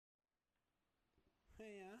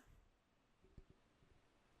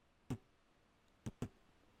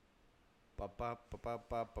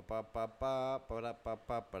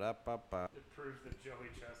that Joey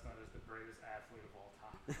Chestnut is the greatest athlete of all time.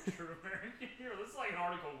 True American hero. This is like an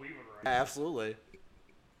article we would write. Absolutely.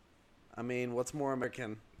 I mean, what's more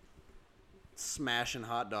American? Smashing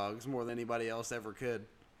hot dogs more than anybody else ever could.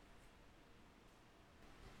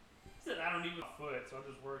 He said, I don't need a foot, so I'll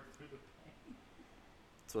just work through the pain.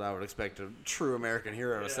 That's what I would expect a true American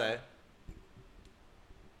hero to say.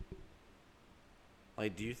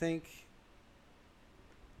 Like, do you think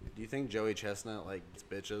Joey Chestnut likes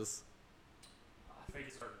bitches? I think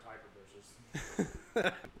he's a certain type of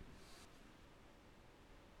bitches.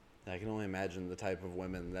 I can only imagine the type of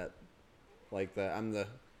women that, like, I'm the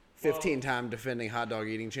 15-time defending hot dog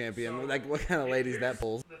eating champion. So, like, what kind of ladies that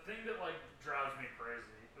pulls? The thing that, like, drives me crazy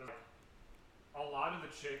is, like, a lot of the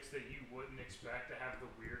chicks that you wouldn't expect to have the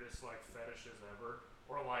weirdest, like, fetishes ever,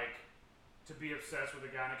 or, like, to be obsessed with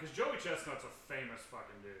a guy. Because Joey Chestnut's a famous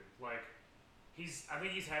fucking dude. Like, I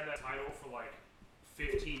think he's had that title for, like,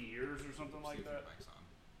 15 years or something like that.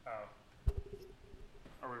 Oh.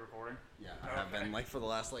 Are we recording? Yeah, I have been, like, for the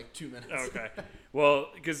last, like, 2 minutes. Okay. Well,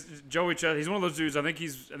 because Joey Chestnut, he's one of those dudes, I think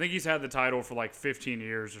he's had the title for, like, 15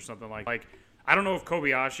 years or something like I don't know if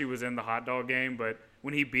Kobayashi was in the hot dog game, but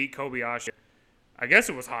when he beat Kobayashi, I guess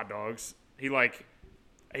it was hot dogs, he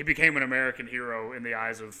became an American hero in the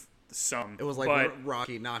eyes of some. It was like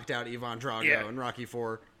Rocky knocked out Ivan Drago in Rocky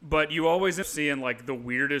IV. But you always end up seeing, like, the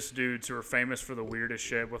weirdest dudes who are famous for the weirdest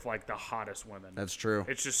shit with, like, the hottest women. That's true.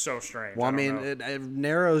 It's just so strange. Well, I mean, it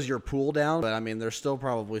narrows your pool down, but, I mean, there's still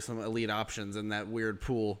probably some elite options in that weird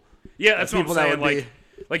pool. Yeah, that's what I'm saying.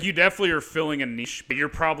 Like, you definitely are filling a niche, but you're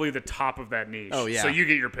probably the top of that niche. Oh, yeah. So you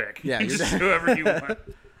get your pick. Yeah. Just whoever you want.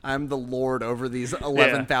 I'm the lord over these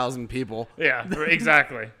 11,000 people. Yeah,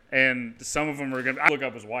 exactly. And some of them are going to... I look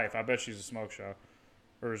up his wife. I bet she's a smoke show.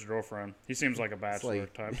 Or his girlfriend. He seems like a bachelor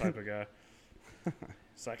type of guy.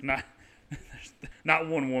 It's like, not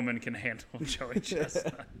one woman can handle Joey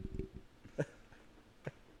Chestnut.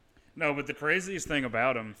 No, but the craziest thing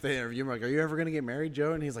about him... They interview him like, are you ever going to get married,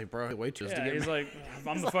 Joe? And he's like, bro, wait till to get he's married.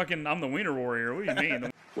 like, I'm the wiener warrior. What do you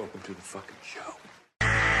mean? Welcome to the fucking show.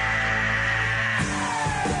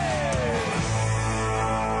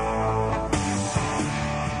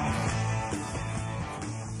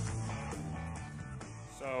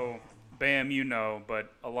 So, Bam, you know,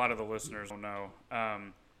 but a lot of the listeners don't know.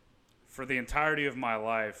 For the entirety of my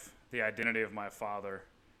life, the identity of my father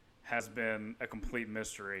has been a complete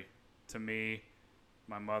mystery to me,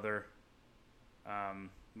 my mother,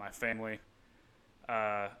 my family.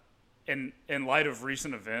 In light of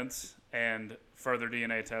recent events and further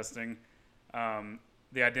DNA testing,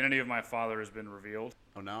 the identity of my father has been revealed.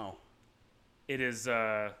 Oh, no. It is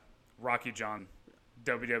Rocky John,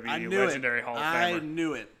 WWE legendary Hall of Famer. I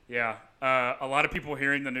knew it. Yeah. A lot of people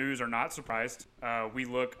hearing the news are not surprised. We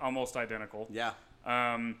look almost identical. Yeah.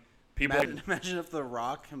 Imagine if The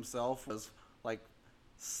Rock himself was like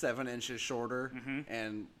 7 inches shorter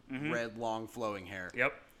and red, long, flowing hair.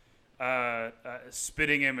 Yep.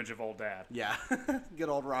 Spitting image of old dad. Yeah. Good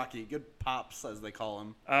old Rocky. Good pops, as they call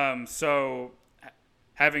him. So,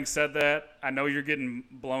 having said that, I know you're getting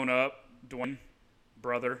blown up, Dwayne,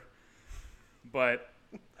 brother. But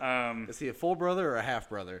is he a full brother or a half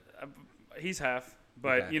brother? He's half.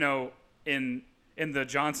 But, okay. you know, in the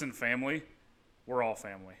Johnson family, we're all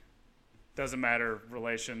family. Doesn't matter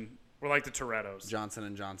relation. We're like the Torettos. Johnson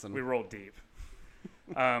and Johnson. We roll deep.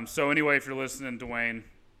 So anyway, if you're listening, Dwayne,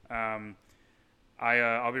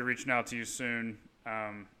 I'll be reaching out to you soon.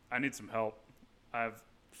 I need some help.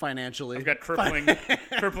 Financially. I've got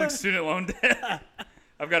crippling student loan debt.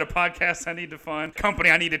 I've got a podcast I need to fund.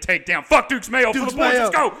 Company I need to take down. Fuck Duke's Mayo for the boys.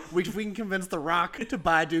 Let's go. We can convince The Rock to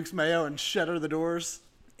buy Duke's Mayo and shutter the doors.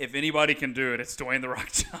 If anybody can do it, it's Dwayne The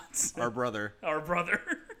Rock Johnson. Our brother.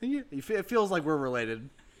 It feels like we're related.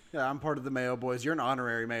 Yeah, I'm part of the Mayo boys. You're an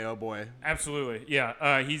honorary Mayo boy. Absolutely. Yeah.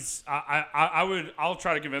 I'll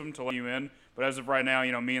try to convince him to let you in. But as of right now,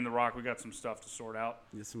 you know, me and The Rock, we got some stuff to sort out.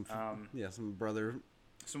 Yeah, some brother.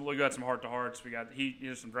 We got some heart-to-hearts. We got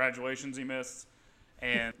some graduations he missed.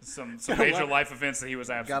 And some major life events that he was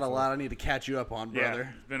absent Got a lot I need to catch you up on,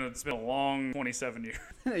 brother. Yeah, it's been a long 27 years.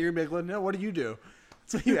 You're big. No, what do you do?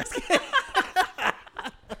 That's what you ask.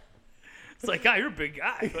 It's like, God, you're a big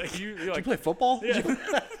guy. Like, Did you play football?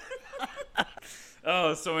 Yeah.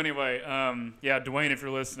 So anyway, Dwayne, if you're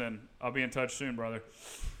listening, I'll be in touch soon, brother.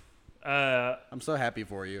 I'm so happy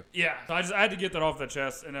for you. Yeah, so I had to get that off the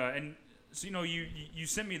chest, and so you know, you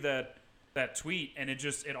sent me that tweet, and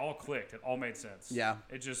it all clicked. It all made sense. Yeah.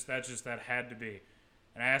 That had to be.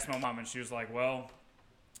 And I asked my mom, and she was like, well,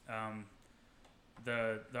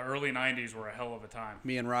 the early 90s were a hell of a time.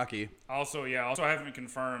 Me and Rocky. Also, I haven't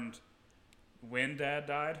confirmed when Dad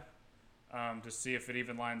died to see if it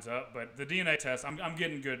even lines up. But the DNA test, I'm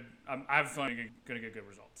getting good. I have a feeling I'm going to get good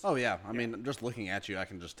results. Oh, yeah. I mean, just looking at you, I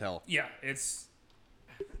can just tell. Yeah,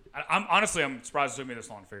 I'm surprised it took me this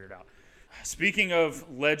long to figure it out. Speaking of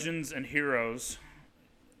legends and heroes,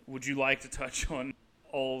 would you like to touch on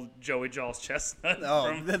old Joey Jaws Chestnut?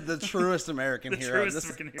 Oh, the truest American hero. This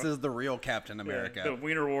is the real Captain America. The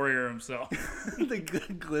Wiener Warrior himself. The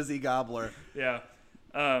glizzy gobbler. Yeah.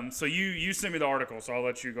 So you sent me the article, so I'll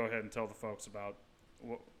let you go ahead and tell the folks about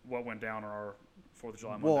what went down on our 4th of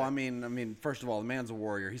July Monday. Well, I mean, first of all, the man's a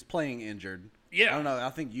warrior. He's playing injured. Yeah. I don't know. I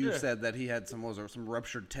think you said that he had some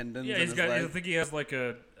ruptured tendons in his leg. I think he has like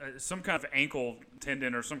some kind of ankle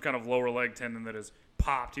tendon or some kind of lower leg tendon that is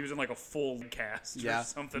popped. He was in like a full cast or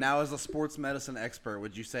something. Now, as a sports medicine expert,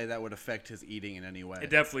 would you say that would affect his eating in any way? It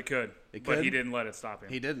definitely could. But he didn't let it stop him.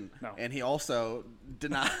 He didn't. No. And he also did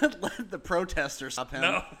not let the protesters stop him.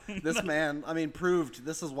 No. This man, proved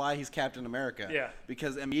this is why he's Captain America. Yeah.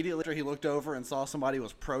 Because immediately after he looked over and saw somebody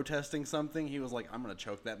was protesting something, he was like, I'm going to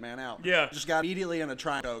choke that man out. Yeah. Just got immediately in a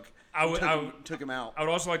try choke. Took him out. I would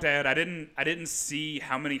also like to add, I didn't see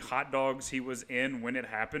how many hot dogs he was in when it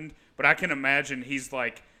happened, but I can imagine he's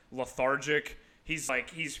like lethargic. He's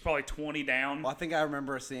probably 20 down. Well, I think I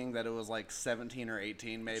remember seeing that it was like 17 or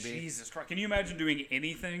 18 maybe. Jesus Christ. Can you imagine doing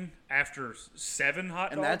anything after 7 hot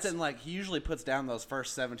dogs? And that's in he usually puts down those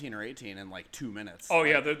first 17 or 18 in 2 minutes. Oh,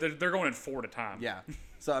 yeah. They're going in 4 at a time. Yeah.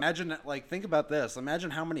 So imagine, think about this.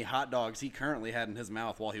 Imagine how many hot dogs he currently had in his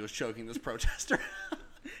mouth while he was choking this protester.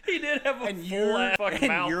 He did have a full-ass fucking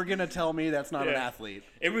mouth. And you're going to tell me that's not an athlete.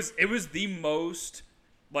 It was the most,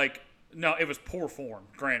 no, it was poor form,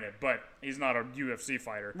 granted, but he's not a UFC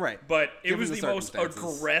fighter. Right. But it was the most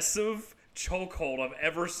aggressive chokehold I've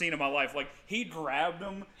ever seen in my life. He grabbed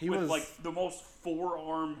him with the most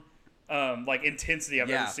forearm intensity I've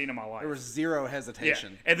ever seen in my life. There was zero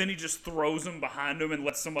hesitation. Yeah. And then he just throws him behind him and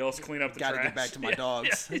lets somebody else clean up the trash. Gotta get back to my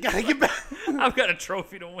dogs. Yeah. Gotta get back. I've got a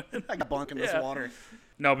trophy to win. I got bunk in this water.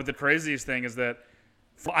 No, but the craziest thing is that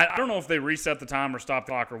I don't know if they reset the time or stopped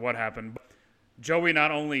the clock or what happened. But Joey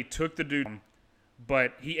not only took the dude,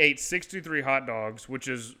 but he ate 63 hot dogs, which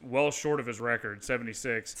is well short of his record,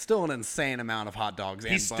 76. Still an insane amount of hot dogs.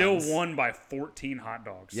 He still won by 14 hot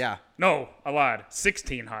dogs. Yeah. No, I lied.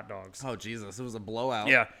 16 hot dogs. Oh, Jesus. It was a blowout.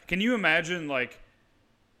 Yeah. Can you imagine,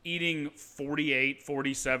 eating 48,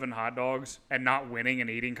 47 hot dogs and not winning an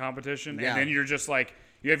eating competition? Yeah. And then you're just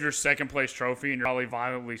you have your second place trophy and you're probably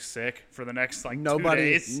violently sick for the next 2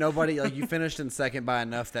 days. Nobody, you finished in second by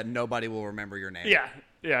enough that nobody will remember your name. Yeah.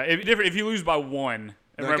 Yeah. If you lose by 1.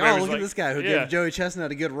 Look at this guy who gave Joey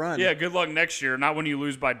Chestnut a good run. Yeah, good luck next year. Not when you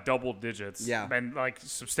lose by double digits. Yeah. And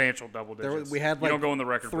substantial double digits. We had you don't go in the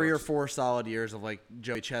record 3 books. or 4 solid years of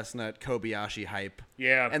Joey Chestnut, Kobayashi hype.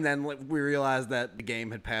 Yeah. And then we realized that the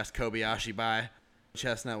game had passed Kobayashi by.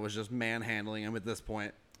 Chestnut was just manhandling him at this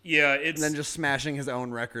point. Yeah, and then just smashing his own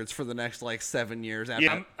records for the next 7 years after.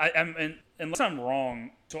 Yeah, and unless I'm wrong,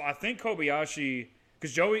 so I think Kobayashi,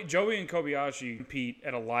 because Joey and Kobayashi compete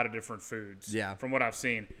at a lot of different foods. Yeah. From what I've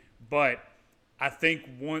seen, but I think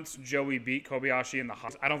once Joey beat Kobayashi in the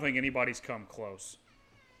hot, I don't think anybody's come close.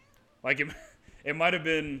 It might have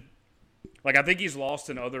been, I think he's lost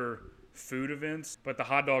in other food events, but the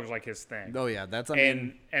hot dog's his thing. Oh yeah, that's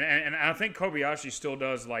and I think Kobayashi still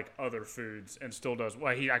does other foods and still does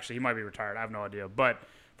he might be retired. I have no idea, but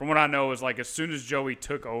from what I know is as soon as Joey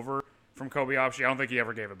took over from Kobayashi, I don't think he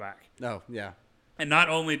ever gave it back. Oh yeah. And not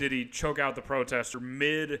only did he choke out the protester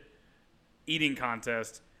mid eating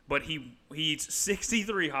contest, but he eats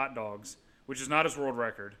 63 hot dogs, which is not his world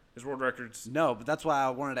record. His world record's but that's why I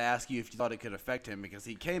wanted to ask you if you thought it could affect him, because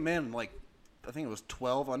he came in I think it was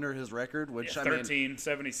 12 under his record, which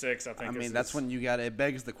 1376. I think. That's when it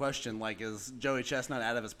begs the question: is Joey Chestnut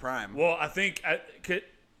out of his prime? Well, I think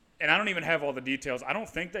and I don't even have all the details. I don't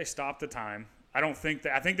think they stopped the time. I think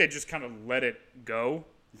they just kind of let it go,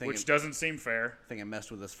 which doesn't seem fair. I think it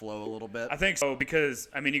messed with his flow a little bit. I think so, because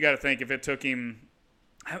you got to think if it took him.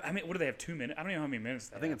 What do they have? 2 minutes? I don't even know how many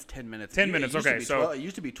minutes. I think it's 10 minutes. 10 minutes. Okay, so it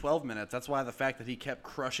used to be 12 minutes. That's why the fact that he kept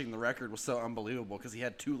crushing the record was so unbelievable, because he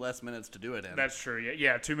had 2 less minutes to do it in. That's true.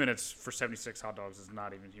 Yeah. 2 minutes for 76 hot dogs is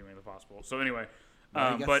not even humanly possible. So anyway,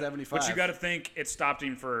 but you got to think it stopped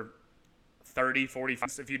him for 30,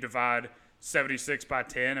 45. If you divide 76 by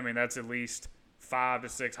 10, that's at least 5 to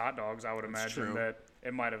 6 hot dogs. I would imagine that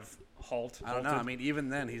it might have halted. I don't know. Even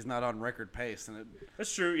then, he's not on record pace, and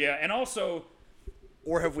that's true. Yeah, and also,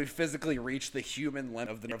 Or have we physically reached the human limit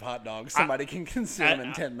of the hot dogs somebody can consume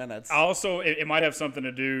in 10 minutes? Also, it might have something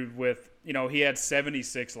to do with, he had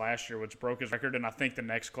 76 last year, which broke his record, and I think the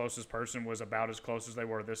next closest person was about as close as they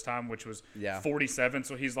were this time, which was 47.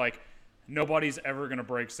 So he's like, nobody's ever going to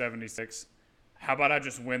break 76. How about I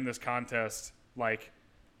just win this contest, like,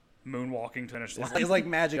 moonwalking to finish line? He's like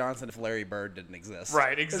Magic Johnson if Larry Bird didn't exist.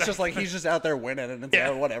 Right, exactly. It's just like he's just out there winning, and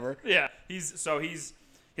it's whatever. Yeah, he's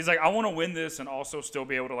like, I want to win this and also still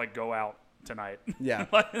be able to, like, go out tonight. Yeah.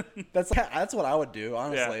 That's what I would do,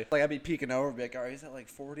 honestly. Yeah. Like, I'd be peeking over and be like, all right, he's at like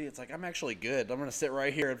 40. It's like, I'm actually good. I'm going to sit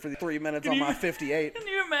right here for the 3 minutes on my 58. Can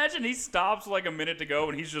you imagine he stops like a minute to go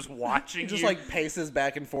and he's just watching He just, like, paces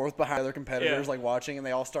back and forth behind other competitors, like, watching, and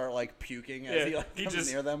they all start, like, puking as he, like,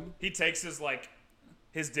 comes near them. He takes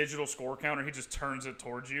his digital score counter, he just turns it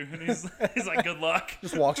towards you, and he's like, good luck.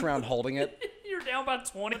 Just walks around holding it. You're down by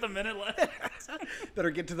 20 with a minute left. Better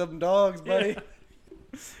get to them dogs, buddy. Yeah.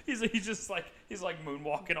 He's like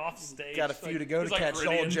moonwalking off stage. Got a few to go to catch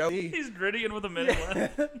grittying. old Joe. He's grittying with a minute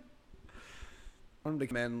left. I want him to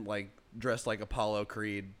come in, like, dressed like Apollo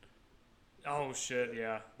Creed. Oh, shit,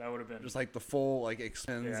 yeah. That would have been. Just, like, the full, like,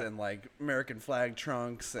 extends and, like, American flag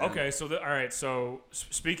trunks. And... Okay, so, all right, so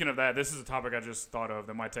speaking of that, this is a topic I just thought of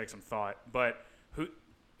that might take some thought. But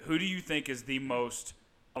who do you think is the most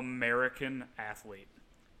American athlete?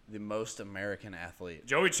 The most American athlete?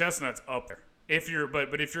 Joey Chestnut's up there. If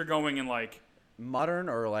you're going in, like... Modern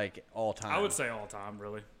or, like, all time? I would say all time,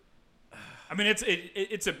 really. I mean,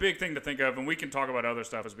 it's a big thing to think of, and we can talk about other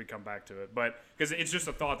stuff as we come back to it. But because it's just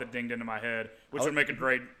a thought that dinged into my head, which would make a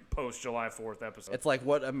great post-July 4th episode. It's like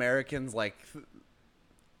what Americans, like...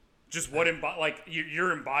 Just what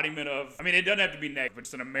your embodiment of. I mean, it doesn't have to be negative.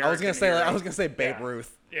 It's an American. I was gonna say Babe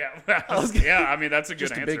Ruth. Yeah, I mean that's a good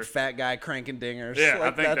just answer. Just a big fat guy cranking dingers. Yeah,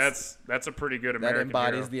 like, I think that's a pretty good American. That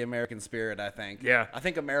embodies hero. the American spirit. I think. Yeah, I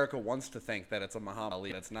think America wants to think that it's a Muhammad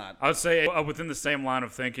Ali. It's not. I would say within the same line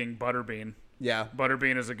of thinking, Butterbean. Yeah,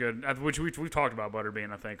 Butterbean is a good. Which we've talked about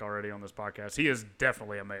Butterbean, I think, already on this podcast. He is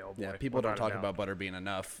definitely a male boy. Yeah, people don't talk about Butterbean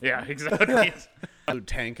enough. Yeah, exactly. A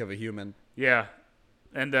tank of a human. Yeah.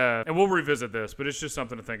 And we'll revisit this, but it's just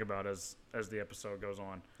something to think about as the episode goes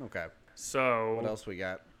on. Okay. So what else we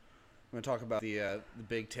got? I'm gonna talk about the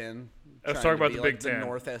Big Ten. Let's talk about the Big Ten. The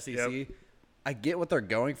North SEC. Yep. I get what they're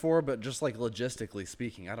going for, but just like logistically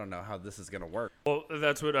speaking, I don't know how this is gonna work. Well,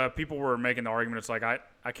 that's what people were making the argument. It's like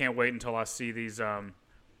I can't wait until I see these.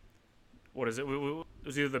 What is it? It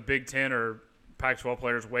was either the Big Ten or Pac-12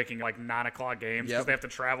 players waking like 9 o'clock games because they have to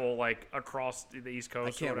travel like across the East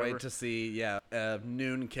Coast. I can't wait to see a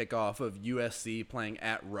noon kickoff of USC playing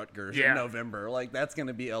at Rutgers in November. Like that's going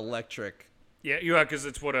to be electric. Yeah, because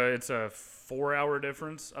it's a 4-hour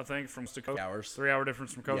difference I think from coast to coast. 3-hour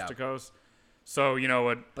difference from coast to coast. So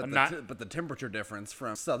but the temperature difference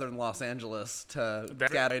from southern Los Angeles to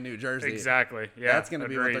Scottsdale, New Jersey. Exactly. Yeah, that's going to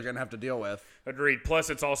be what they're going to have to deal with. Agreed. Plus,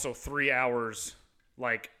 it's also 3 hours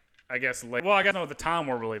like. I guess late. Well, I guess the time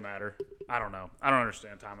won't really matter. I don't know. I don't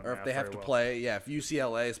understand time. Or if they have to play, if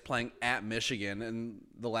UCLA is playing at Michigan in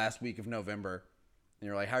the last week of November, and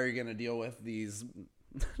you're like, how are you going to deal with these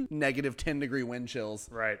negative 10-degree wind chills?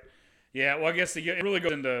 Right. Yeah. Well, I guess it really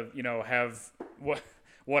goes into have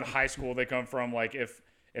what high school they come from. Like if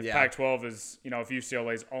Pac-12 is if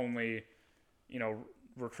UCLA is only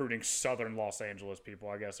recruiting southern Los Angeles people,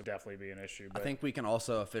 I guess would definitely be an issue. But I think we can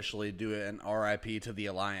also officially do an RIP to the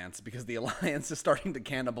Alliance because the Alliance is starting to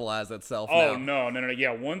cannibalize itself now. No.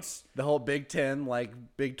 Yeah, once the whole Big Ten, like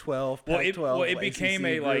Big 12, Pac-12, it became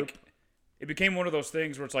group. It became one of those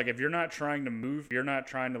things where it's like if you're not trying to move, you're not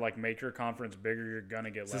trying to like make your conference bigger, you're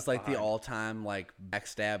gonna get left It's like behind. the all-time like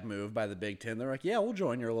backstab move by the Big Ten. They're like, yeah, we'll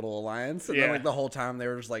join your little alliance, and then like the whole time they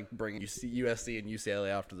were just like bringing USC and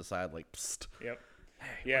UCLA off to the side, like, psst. Yep.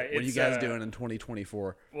 Yeah, what are you guys doing in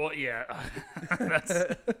 2024? Well, yeah,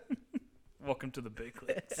 that's welcome to the big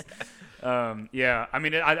leagues. Yeah, I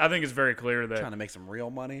mean, I think it's very clear that trying to make some real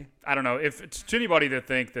money. I don't know if it's to anybody that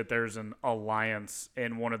think that there's an alliance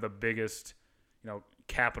in one of the biggest,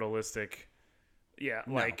 capitalistic,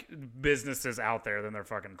 like businesses out there, then they're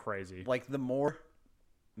fucking crazy. Like the more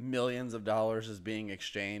millions of dollars is being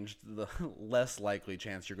exchanged, the less likely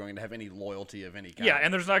chance you're going to have any loyalty of any kind. Yeah,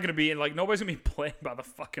 and there's not going to be nobody's going to be playing by the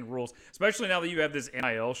fucking rules, especially now that you have this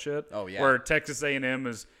NIL shit. Oh yeah, where Texas A&M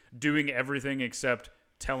is doing everything except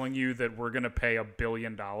telling you that we're going to pay $1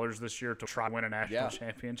 billion this year to try to win a national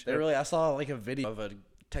championship. I saw like a video of a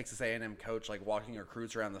Texas A&M coach like walking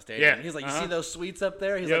recruits around the stadium. Yeah. He's like, you see those suites up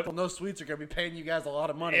there? He's like, well, those suites are going to be paying you guys a lot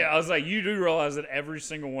of money. Yeah, I was like, you do realize that every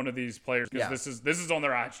single one of these players, because Yeah. this is on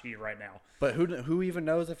their IG right now. But who even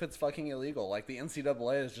knows if it's fucking illegal? Like the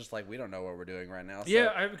NCAA is just like, we don't know what we're doing right now.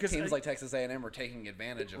 So because teams like Texas A&M are taking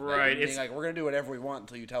advantage of that. Right, Being like, we're going to do whatever we want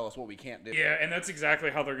until you tell us what we can't do. Yeah, and that's exactly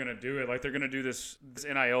how they're going to do it. Like they're going to do this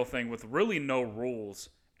NIL thing with really no rules,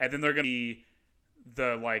 and then they're going to be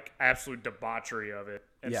the like absolute debauchery of it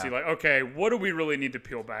and see like, okay, what do we really need to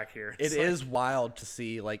peel back here? It is wild to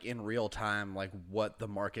see like in real time like what the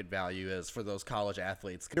market value is for those college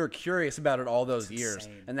athletes. They were curious about it all those years,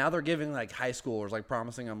 insane. and now they're giving like high schoolers like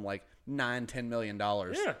promising them like $9-10 million.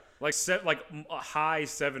 Yeah, like a high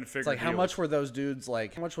seven-figure. It's like deals. how much were those dudes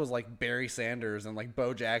like? How much was like Barry Sanders and like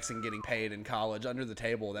Bo Jackson getting paid in college under the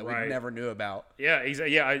table that we never knew about? Yeah,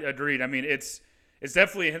 I agreed. I mean, it's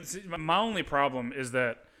definitely my only problem is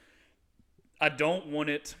that I don't want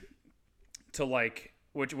it to like,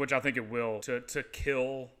 which I think it will, to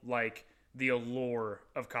kill like the allure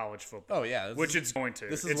of college football. Oh yeah, which it's going to.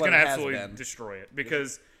 This is it's what going to it has absolutely been. destroy it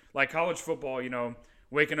because like college football, you know,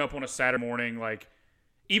 waking up on a Saturday morning, like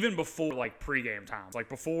even before like pregame times, like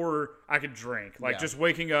before I could drink, like just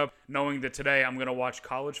waking up knowing that today I'm going to watch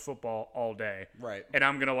college football all day, right? And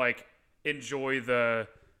I'm going to like enjoy the,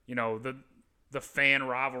 you know, the fan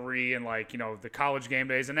rivalry and like, you know, the college game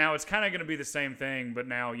days. And now it's kind of going to be the same thing, but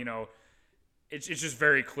now, you know, it's just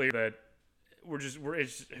very clear that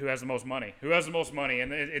it's who has the most money,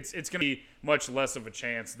 and it's going to be much less of a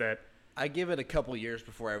chance that I give it a couple years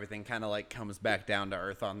before everything kind of like comes back down to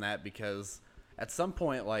earth on that, because at some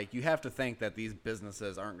point, like, you have to think that these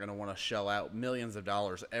businesses aren't going to want to shell out millions of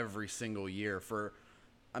dollars every single year for,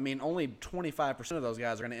 I mean, only 25% of those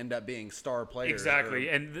guys are going to end up being star players. Exactly.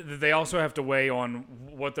 And they also have to weigh on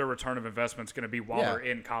what their return of investment is going to be while they're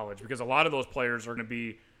in college, because a lot of those players are going to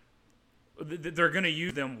be, they're going to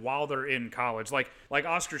use them while they're in college. Like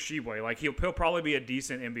Oscar Tshiebwe, like he'll probably be a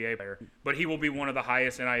decent NBA player, but he will be one of the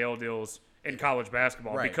highest NIL deals in college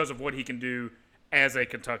basketball because of what he can do as a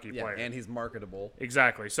Kentucky player. And he's marketable.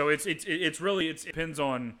 Exactly. So it depends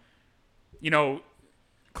on, you know,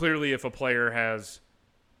 clearly if a player has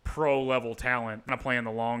pro level talent and playing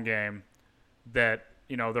the long game, that,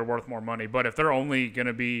 you know, they're worth more money. But if they're only going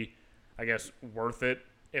to be, I guess, worth it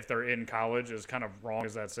if they're in college, as kind of wrong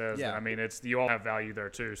as that says. Yeah. I mean, you all have value there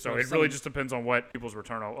too. So it really just depends on what people's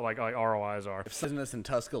return like ROIs are. If business in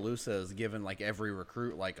Tuscaloosa is giving like every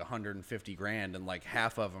recruit like $150,000 and like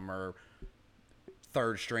half of them are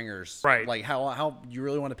third stringers, right? Like how you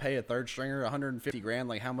really want to pay a third stringer $150,000?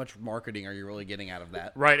 Like how much marketing are you really getting out of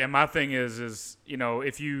that? Right. And my thing is you know,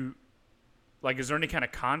 if you like, is there any kind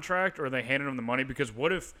of contract, or are they handing them the money? Because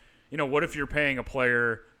what if you're paying a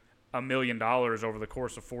player $1 million over the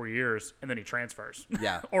course of 4 years and then he transfers?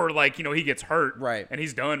 Yeah. Or like, you know, he gets hurt, right, and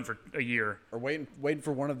he's done for a year. Or waiting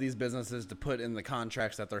for one of these businesses to put in the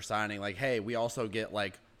contracts that they're signing, like, hey, we also get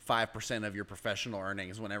like 5% of your professional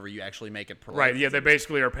earnings whenever you actually make it pro. Right. Yeah. They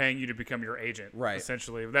basically are paying you to become your agent. Right.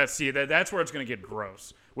 Essentially. That's where it's going to get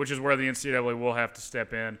gross, which is where the NCAA will have to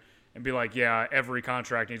step in and be like, yeah, every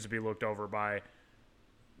contract needs to be looked over by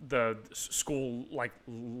the school like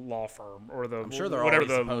law firm or the, I'm sure they're whatever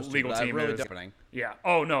the legal team really is. Happening. Yeah.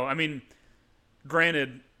 Oh no. I mean,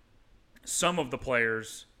 granted, some of the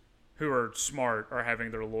players who are smart are having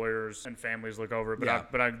their lawyers and families look over it,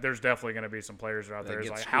 but there's definitely going to be some players out there who's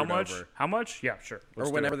like, how much? Over. How much? Yeah, sure.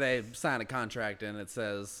 Or whenever they sign a contract and it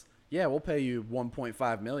says, yeah, we'll pay you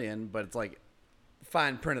 $1.5 million, but it's like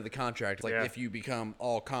fine print of the contract. It's like if you become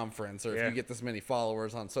all conference, or if you get this many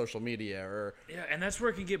followers on social media, or and that's where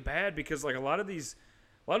it can get bad, because like a lot of these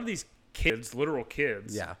kids, literal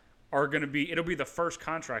kids, are going to be, it'll be the first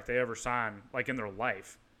contract they ever sign like in their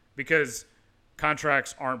life, because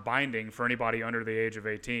contracts aren't binding for anybody under the age of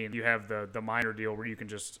 18. You have the minor deal where you can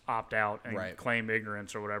just opt out and claim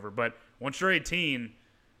ignorance or whatever. But once you're 18,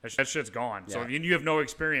 that shit's gone. So you have no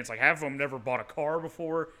experience. Like half of them never bought a car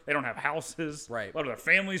before. They don't have houses. Right. A lot of their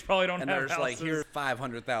families probably don't have houses. And there's like, here's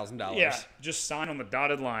 $500,000. Yeah, just sign on the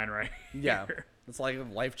dotted line right Yeah. here. It's like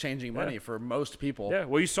life-changing money for most people. Yeah.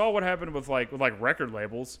 Well, you saw what happened with like record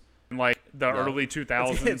labels in like the early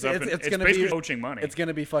 2000s. It's gonna basically be poaching money. It's going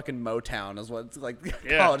to be fucking Motown is what it's like.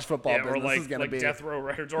 College football business or like, is going to be. Death Row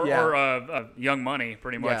Records or Young Money,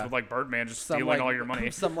 pretty much, with like Birdman just stealing all your money.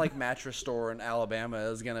 Some like mattress store in Alabama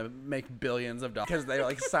is going to make billions of dollars because they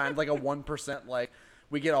like signed like a 1%, like,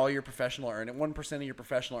 we get all your professional earning, 1% of your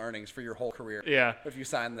professional earnings for your whole career. Yeah. If you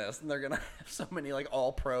sign this, and they're going to have so many like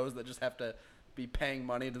all pros that just have to be paying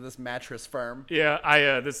money to this mattress firm.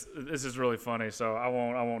 Yeah, this is really funny, so I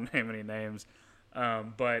won't name any names,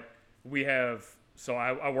 but we have So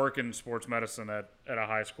I work in sports medicine at a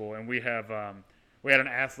high school, and we had an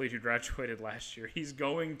athlete who graduated last year. He's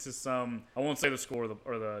going to I won't say the school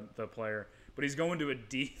or the player, but he's going to a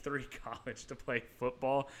D3 college to play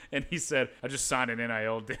football. And he said, I just signed an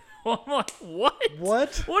NIL deal. I'm like, what?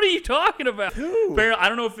 What? What are you talking about? Who? I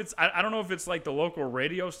don't know if it's like the local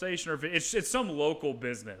radio station or if it's some local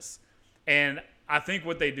business. And I think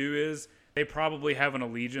what they do is they probably have an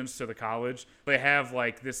allegiance to the college. They have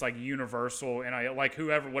like this like universal NIL, like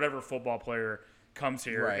whatever football player comes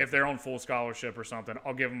here, right. if they're on full scholarship or something,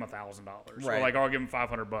 I'll give them $1,000, right. or like I'll give them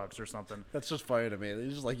 $500 or something. That's just funny to me. They're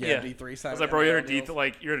just like, D3 side. I was like, bro, you're at a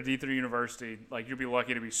D3 university. Like, you'd be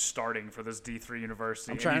lucky to be starting for this D3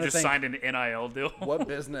 university. And you just signed an NIL deal. What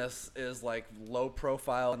business is like low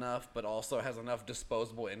profile enough, but also has enough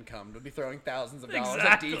disposable income to be throwing thousands of dollars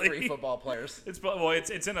at D3 football players?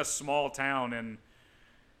 It's in a small town, and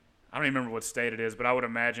I don't even remember what state it is, but I would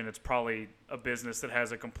imagine it's probably a business that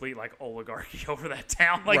has a complete like oligarchy over that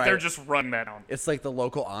town. Like, they're just running that town. It's like the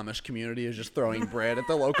local Amish community is just throwing bread at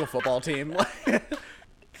the local football team.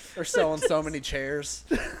 They're selling so many chairs.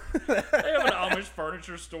 They have an Amish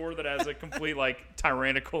furniture store that has a complete like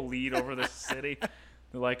tyrannical lead over the city.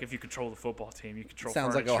 They're like, if you control the football team, you control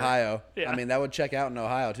Sounds furniture. like Ohio. Yeah. I mean, that would check out in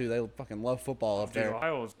Ohio too. They fucking love football up there.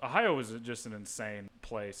 Ohio is just an insane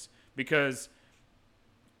place because,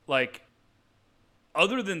 like,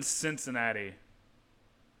 other than Cincinnati,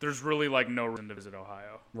 there's really like no reason to visit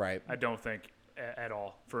Ohio. Right. I don't think at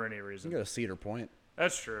all for any reason. You can go to Cedar Point.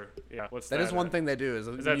 That's true. Yeah. That is one thing they do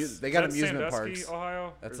is they got amusement Sandusky, parks.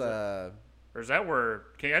 Ohio? That's Or is that where?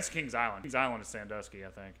 That's Kings Island. Kings Island is Sandusky, I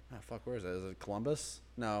think. Oh, fuck, where is it? Is it Columbus?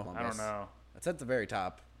 No, Columbus. I don't know. It's at the very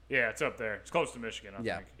top. Yeah, it's up there. It's close to Michigan, I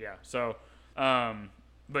Yeah. think. Yeah. So,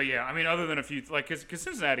 but yeah, I mean, other than a few, like, because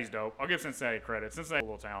Cincinnati's dope. I'll give Cincinnati credit. Cincinnati's a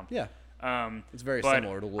little town. Yeah. It's very but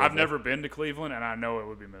similar to Louisville. I've never been to Cleveland, and I know it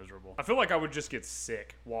would be miserable. I feel like I would just get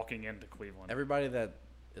sick walking into Cleveland. Everybody that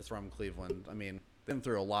is from Cleveland, I mean, been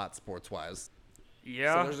through a lot sports-wise.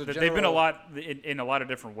 Yeah, So they've been a lot in a lot of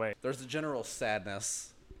different ways. There's a general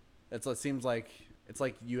sadness. It seems like it's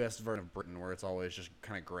like U.S. version of Britain, where it's always just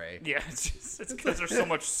kind of gray. Yeah, it's because there's so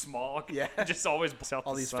much smog. Yeah, it just always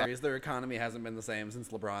all these factories. Their economy hasn't been the same since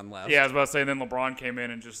LeBron left. Yeah, I was about to say. Then LeBron came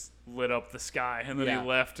in and just lit up the sky, and then he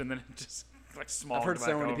left, and then it just like smog. I've heard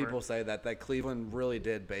so many people say that Cleveland really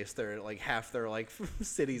did base their like half their like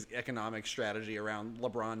city's economic strategy around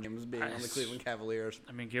LeBron James being on the Cleveland Cavaliers.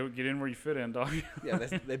 I mean, get in where you fit in, dog. Yeah,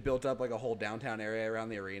 they built up like a whole downtown area around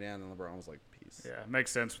the arena, and then LeBron was like, peace. Yeah, it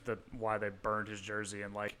makes sense with why they burned his jersey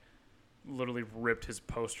and like literally ripped his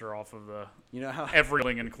poster off of every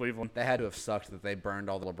building in Cleveland. They had to have sucked that they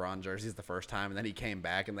burned all the LeBron jerseys the first time, and then he came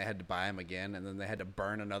back and they had to buy him again, and then they had to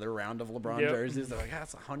burn another round of LeBron jerseys. They're like,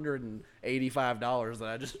 that's $185 that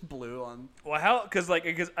I just blew on. Well, because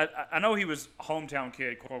I know he was hometown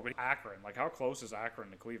kid, quote, Akron. Like, how close is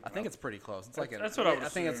Akron to Cleveland? I think it's pretty close. It's that's what I would I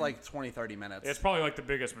think it's like 20-30 minutes. It's probably like the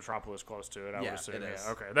biggest metropolis close to it. I would assume. It is.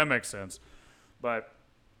 Yeah, okay, that makes sense. But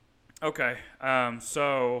okay,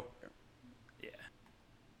 so.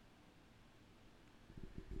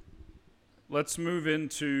 Let's move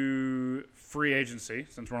into free agency,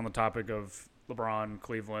 since we're on the topic of LeBron,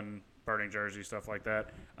 Cleveland, burning jersey, stuff like that.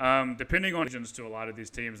 Depending on agents to a lot of these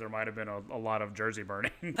teams, there might have been a lot of jersey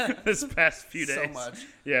burning this past few days. So much.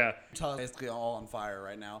 Yeah. Basically all on fire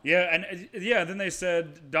right now. Yeah, and then they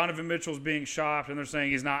said Donovan Mitchell's being shopped, and they're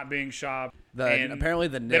saying he's not being shopped. Apparently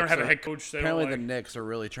the Knicks they don't have a head coach. Apparently the Knicks are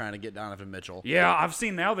really trying to get Donovan Mitchell. Yeah, I've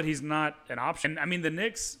seen now that he's not an option. I mean, the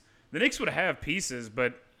Knicks would have pieces,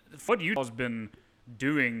 but what Utah's been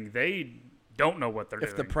doing, they don't know what they're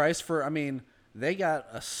doing. If the price they got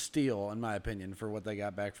a steal, in my opinion, for what they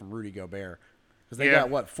got back from Rudy Gobert. Because they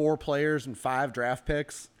got, 4 players and 5 draft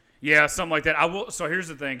picks? Yeah, something like that. So here's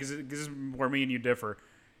the thing, because this is where me and you differ.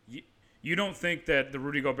 You don't think that the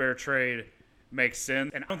Rudy Gobert trade makes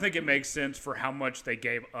sense, and I don't think it makes sense for how much they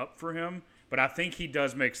gave up for him, but I think he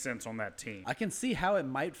does make sense on that team. I can see how it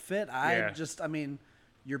might fit.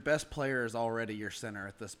 Your best player is already your center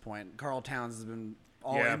at this point. Karl Towns has been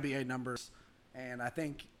all NBA numbers, and I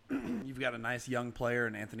think you've got a nice young player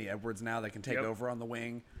in Anthony Edwards now that can take over on the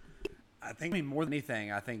wing. More than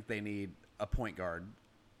anything, I think they need a point guard.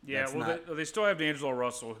 Yeah, they still have D'Angelo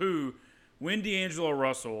Russell, who, when D'Angelo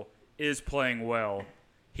Russell is playing well,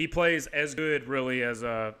 he plays as good really as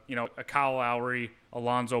a Kyle Lowry,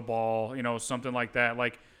 Alonzo Ball, something like that.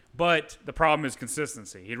 But the problem is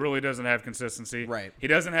consistency. He really doesn't have consistency. Right. He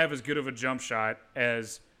doesn't have as good of a jump shot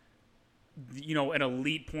as an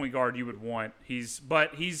elite point guard you would want. He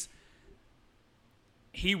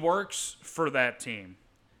works for that team.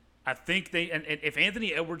 I think and if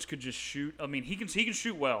Anthony Edwards could just shoot, I mean, he can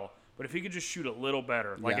shoot well, but if he could just shoot a little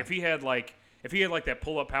better, like if he had that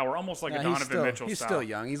pull up power, almost like a Donovan Mitchell he's style. Still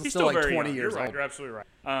young. He's still like 20 young. years You're right. old. You're absolutely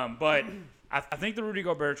right. But I think the Rudy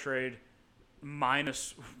Gobert trade,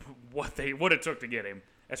 minus what it took to get him,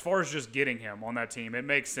 as far as just getting him on that team, it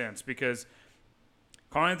makes sense because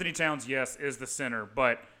Karl Anthony Towns, yes, is the center,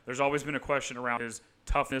 but there's always been a question around his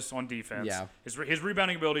toughness on defense. Yeah. His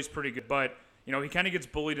rebounding ability is pretty good, but he kind of gets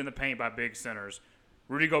bullied in the paint by big centers.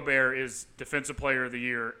 Rudy Gobert is Defensive Player of the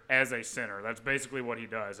Year as a center. That's basically what he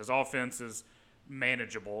does. His offense is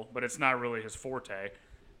manageable, but it's not really his forte.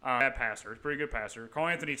 Bad passer. He's a pretty good passer. Karl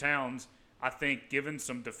Anthony Towns, I think, given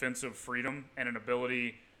some defensive freedom and an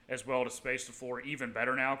ability as well to space the floor even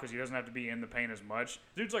better now because he doesn't have to be in the paint as much.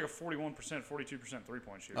 Dude's like a 41%, 42%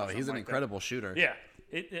 three-point shooter. Oh, he's an incredible shooter. Yeah.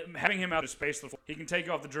 Having him out to space the floor, he can take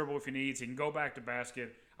off the dribble if he needs. He can go back to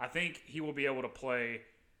basket. I think he will be able to play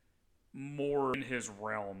more in his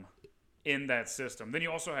realm in that system. Then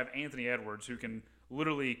you also have Anthony Edwards who can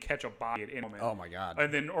literally catch a body at any moment. Oh my God.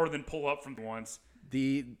 And then pull up from once.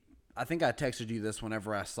 I think I texted you this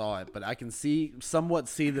whenever I saw it, but I can somewhat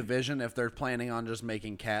see the vision if they're planning on just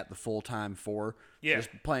making Cat the full-time 4. Yeah. Just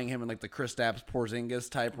playing him in like the Kristaps Porzingis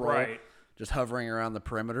type role. Right. Just hovering around the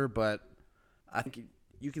perimeter, but I think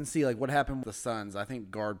you can see like what happened with the Suns. I think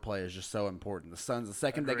guard play is just so important. The Suns, the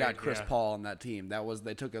second they got Chris Paul on that team,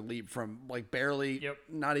 they took a leap from like barely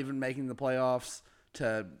not even making the playoffs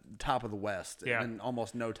to top of the West in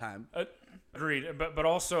almost no time. Agreed. But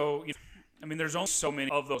also, there's only so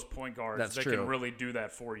many of those point guards that can really do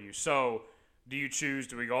that for you. So do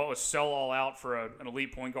we go sell all out for an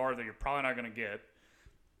elite point guard that you're probably not going to get?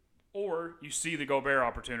 Or you see the Gobert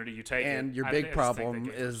opportunity, you take it. And your biggest problem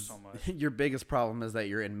is that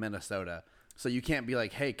you're in Minnesota. So you can't be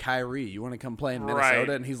like, hey, Kyrie, you want to come play in Minnesota? Right.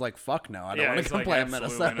 And he's like, fuck no, I don't want to come play in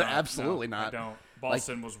Minnesota. Absolutely not. I don't.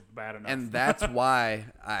 Boston was bad enough. And that's why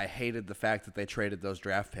I hated the fact that they traded those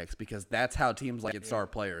draft picks, because that's how teams get star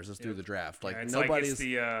players is through the draft. Like it's nobody's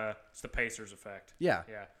it's the Pacers effect. Yeah.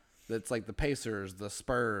 Yeah. It's like the Pacers, the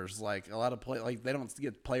Spurs, like a lot of they don't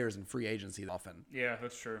get players in free agency often. Yeah,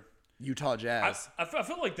 that's true. Utah Jazz. I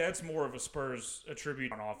feel like that's more of a Spurs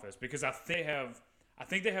attribute on office because I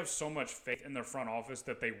think they have so much faith in their front office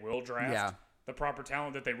that they will draft the proper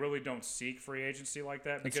talent that they really don't seek free agency like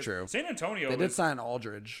that. Because that's true. San Antonio they did sign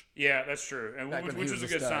Aldridge. Yeah, that's true, and which was a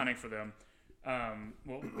good signing for them.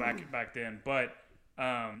 Back then, but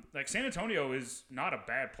like San Antonio is not a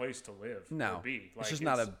bad place to live. No, or be. Like, it's just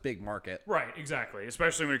not a big market. Right, exactly.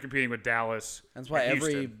 Especially when you're competing with Dallas. That's why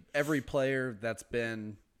every player that's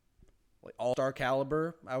been like all-star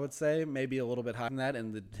caliber, I would say, maybe a little bit higher than that,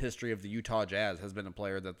 in the history of the Utah Jazz has been a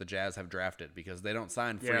player that the Jazz have drafted because they don't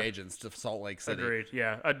sign free agents to Salt Lake City. Agreed.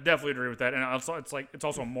 Yeah, I definitely agree with that. And also, it's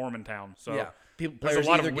also a Mormon town, so there's a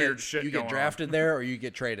lot of weird shit. You get drafted there, or you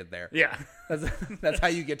get traded there. Yeah, that's how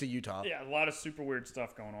you get to Utah. Yeah, a lot of super weird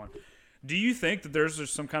stuff going on. Do you think that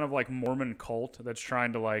there's some kind of like Mormon cult that's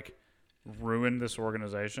trying to like ruin this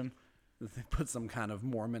organization? They put some kind of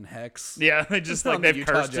Mormon hex. Yeah, they just like they've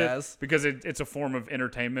cursed Jazz. it because it's a form of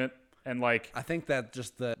entertainment and like I think that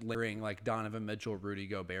just the lingering like Donovan Mitchell, Rudy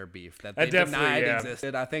Gobert beef that they denied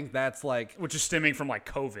existed. I think that's like which is stemming from like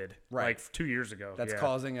COVID, like 2 years ago. That's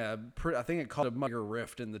causing I think it caused a bigger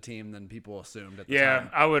rift in the team than people assumed at the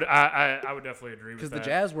time. I would definitely agree with that. Because the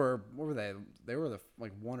Jazz were what were they? They were the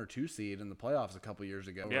like 1 or 2 seed in the playoffs a couple years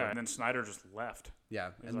ago. Yeah, and then Snyder just left.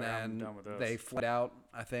 Yeah, and like, then they flat out,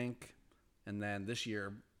 I think. And then this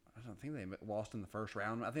year, I don't think they lost in the first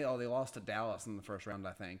round. I think they lost to Dallas in the first round,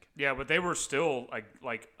 I think. Yeah, but they were still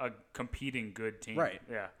like a competing good team. Right.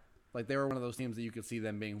 Yeah. Like they were one of those teams that you could see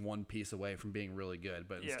them being one piece away from being really good,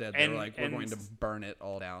 but instead they were like, we're going to burn it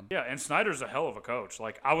all down. Yeah, and Snyder's a hell of a coach.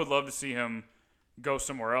 Like I would love to see him go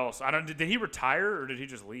somewhere else. Did he retire or did he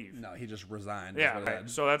just leave? No, he just resigned. Yeah. Right.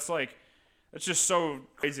 So that's just so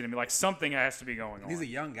crazy to me. Like something has to be going on. He's a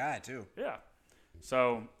young guy too. Yeah.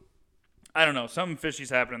 So I don't know. Something fishy's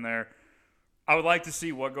happening there. I would like to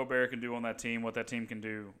see what Gobert can do on that team, what that team can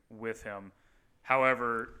do with him.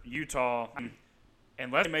 However, Utah,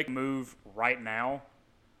 unless they make a move right now,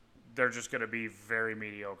 they're just going to be very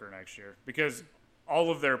mediocre next year because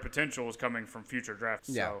all of their potential is coming from future drafts.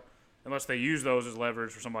 Yeah. So unless they use those as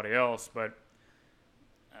leverage for somebody else, but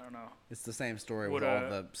I don't know. It's the same story with all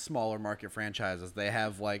the smaller market franchises. They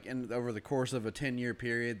have over the course of a 10-year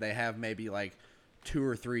period, they have maybe 2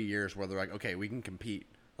 or 3 years where they're like, okay, we can compete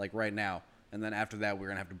right now. And then after that, we're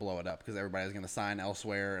going to have to blow it up because everybody's going to sign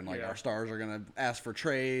elsewhere and our stars are going to ask for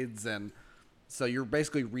trades. And so you're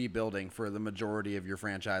basically rebuilding for the majority of your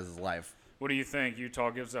franchise's life. What do you think? Utah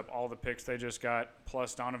gives up all the picks they just got,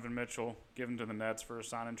 plus Donovan Mitchell, given to the Nets for a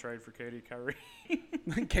sign and trade for KD, Kyrie.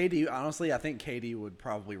 KD, honestly, I think KD would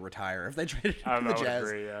probably retire if they traded him to the Jazz.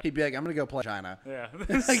 Agree, yeah. He'd be like, I'm gonna go play China.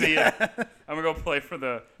 Yeah, see ya. I'm gonna go play for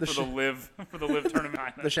the live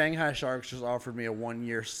tournament. The Shanghai Sharks just offered me a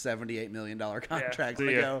 1-year, $78 million contract.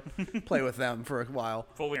 Yeah, I'm gonna go play with them for a while.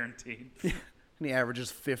 Fully guaranteed. And he averages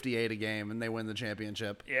 58 a game, and they win the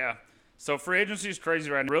championship. Yeah. So free agency is crazy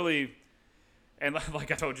right now. Really. And like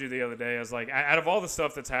I told you the other day, I was like, out of all the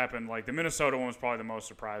stuff that's happened, like the Minnesota one was probably the most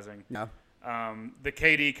surprising. Yeah. The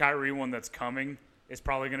KD Kyrie one that's coming is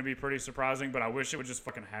probably going to be pretty surprising, but I wish it would just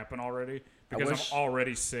fucking happen already because I'm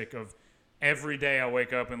already sick of every day I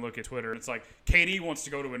wake up and look at Twitter. It's like KD wants to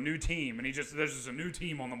go to a new team, and there's just a new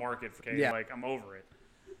team on the market for KD. Yeah. Like, I'm over it.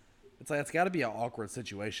 It's like it's got to be an awkward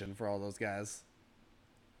situation for all those guys.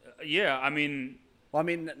 Yeah, I mean. Well, I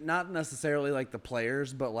mean, not necessarily like the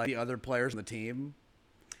players, but like the other players on the team.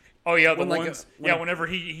 Oh, yeah, whenever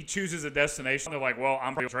he chooses a destination, they're like, well,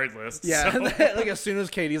 I'm on the trade list. Yeah, so. Like as soon as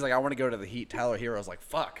KD's like, I want to go to the Heat, Tyler Hero's like,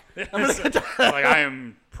 fuck. Like, I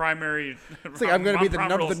am primary. It's like I'm going to be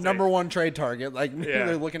the number one trade target. Like,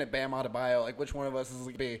 they're looking at Bam Adebayo, like, which one of us is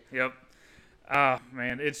going to be? Yep.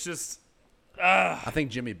 Man, it's just. I think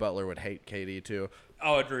Jimmy Butler would hate KD, too.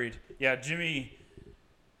 Oh, agreed. Yeah, Jimmy.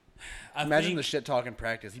 Imagine the shit talk in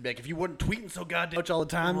practice. He'd be like, if you wouldn't tweeting so goddamn much all the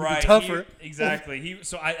time, right, it'd be tougher. Exactly.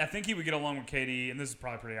 So I think he would get along with KD, and this is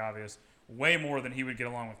probably pretty obvious, way more than he would get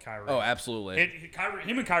along with Kyrie. Oh, absolutely.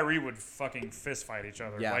 Him and Kyrie would fucking fist fight each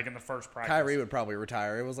other, like in the first practice. Kyrie would probably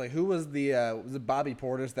retire. It was like, who was was it Bobby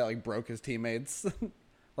Portis that like broke his teammates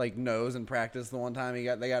like nose in practice the one time they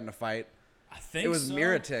got in a fight? I think it was so.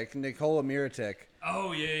 Nikola Mirotic.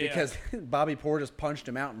 Oh yeah. Because Bobby Portis punched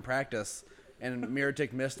him out in practice. And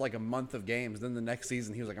Mirotic missed like a month of games. Then the next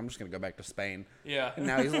season, he was like, I'm just going to go back to Spain. Yeah. And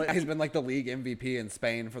now he's been like the league MVP in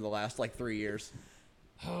Spain for the last like 3 years.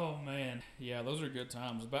 Oh, man. Yeah, those are good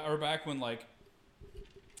times. Or back when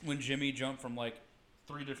when Jimmy jumped from like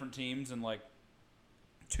 3 different teams in like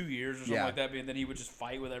 2 years or something like that. And then he would just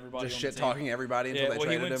fight with everybody. Just shit talking everybody until they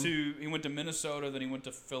traded him. He went to Minnesota, then he went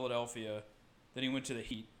to Philadelphia, then he went to the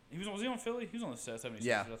Heat. Was he on Philly? He was on the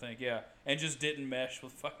 76ers, I think. Yeah, and just didn't mesh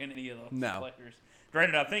with fucking any of those players.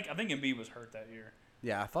 Granted, I think Embiid was hurt that year.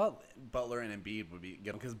 Yeah, I thought Butler and Embiid would be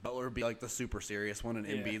good because Butler would be like the super serious one, and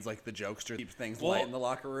Embiid's like the jokester, keeps things light in the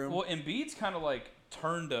locker room. Well, Embiid's kind of like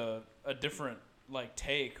turned a different like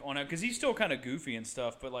take on it because he's still kind of goofy and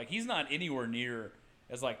stuff, but like he's not anywhere near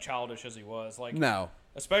as like childish as he was. Like no.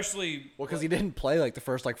 Especially because he didn't play like the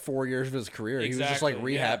first like 4 years of his career. He was just like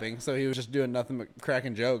rehabbing, so he was just doing nothing but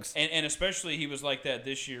cracking jokes. And especially he was like that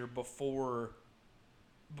this year before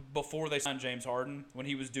they signed James Harden when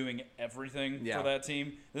he was doing everything for that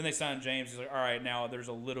team. Then they signed James. He's like, all right, now there's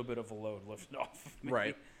a little bit of a load lifted off of me.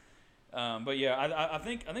 Right. But yeah, I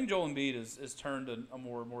think Joel Embiid has turned a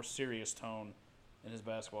more serious tone in his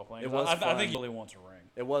basketball playing. I think he really wants a ring.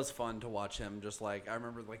 It was fun to watch him. Just like I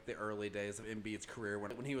remember, like the early days of Embiid's career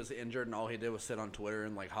when he was injured and all he did was sit on Twitter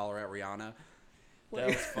and like holler at Rihanna. That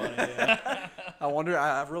was funny. Yeah.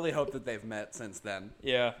 I really hope that they've met since then.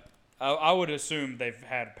 Yeah, I would assume they've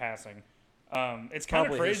had passing. It's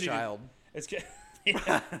kind of crazy. His child.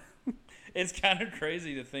 It's kind of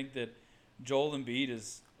crazy to think that Joel Embiid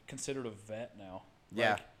is considered a vet now.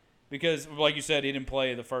 Yeah. Because, like you said, he didn't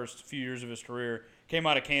play the first few years of his career. Came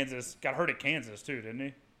out of Kansas. Got hurt at Kansas, too, didn't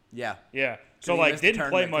he? Yeah. Yeah. So, like, didn't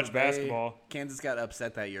play much basketball. Kansas got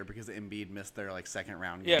upset that year because Embiid missed their, like, second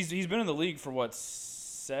round game. Yeah, he's been in the league for, what,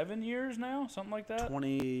 7 years now? Something like that?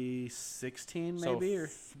 2016, maybe? So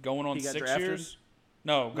going on 6 drafted? years?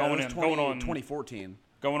 No, going on 2014.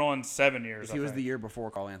 Going on 7 years, he was the year before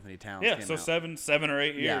Karl Anthony Towns came out. 7 or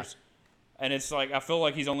 8 years. And it's like, I feel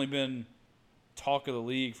like he's only been talk of the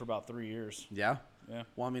league for about 3 years. Yeah? Yeah.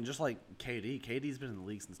 Well, I mean, just like KD. KD's been in the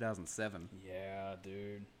league since 2007. Yeah,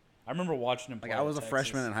 dude. I remember watching him play. Like, I was a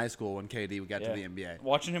freshman in high school when KD got to the NBA.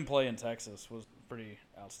 Watching him play in Texas was pretty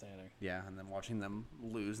outstanding. Yeah, and then watching them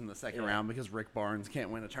lose in the second round because Rick Barnes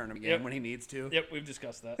can't win a tournament game when he needs to. Yep, we've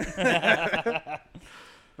discussed that.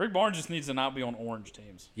 Rick Barnes just needs to not be on orange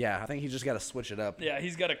teams. Yeah, I think he's just got to switch it up. Yeah,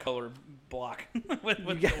 he's got a color block with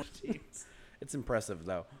the orange teams. It's impressive,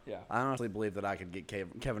 though. Yeah. I honestly believe that I could get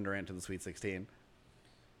Kevin Durant to the Sweet 16.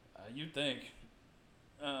 You'd think.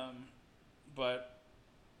 But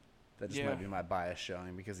that just might be my bias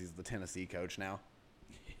showing because he's the Tennessee coach now.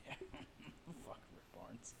 Yeah. Fuck Rick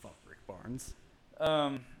Barnes. Fuck Rick Barnes.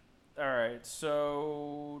 All right.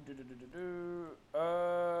 So, do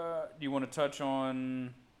you want to touch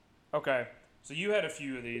on? Okay. So you had a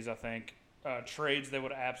few of these, I think, trades that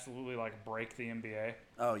would absolutely like break the NBA.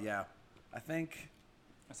 Oh yeah. I think.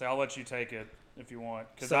 I say I'll let you take it if you want.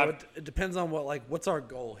 So it depends on what's our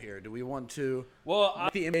goal here. Do we want to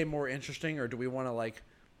make the NBA more interesting, or do we want to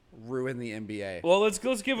ruin the NBA? Well, let's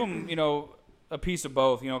give them a piece of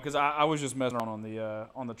both. Because I was just messing around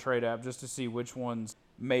on the trade app just to see which ones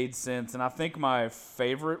made sense, and I think my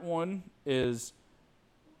favorite one is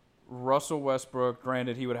Russell Westbrook.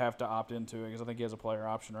 Granted, he would have to opt into it because I think he has a player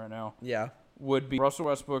option right now. Yeah, would be Russell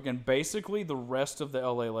Westbrook and basically the rest of the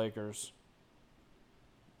LA Lakers.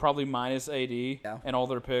 Probably minus AD and all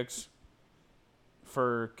their picks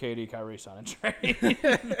for KD, Kyrie sign and trade.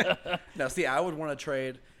 Now, see, I would want to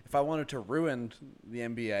trade if I wanted to ruin the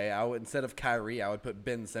NBA. I would, instead of Kyrie, I would put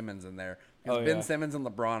Ben Simmons in there because Ben Simmons and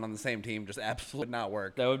LeBron on the same team just absolutely not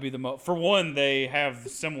work. That would be the most. For one, they have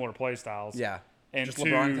similar play styles. Yeah, and just two,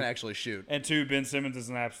 LeBron can actually shoot. And two, Ben Simmons is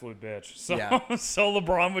an absolute bitch. So, so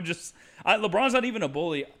LeBron would just. LeBron's not even a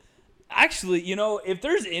bully. Actually, if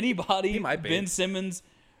there's anybody, Ben Simmons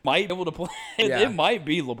might be able to play. It might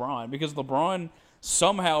be LeBron because LeBron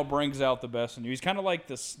somehow brings out the best in you. He's kind of like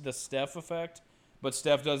the Steph effect, but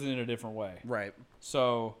Steph does it in a different way. Right.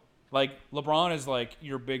 So, LeBron is like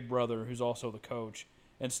your big brother who's also the coach,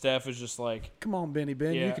 and Steph is just like, come on, Ben, you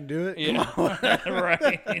can do it. Yeah,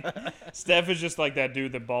 right. Steph is just like that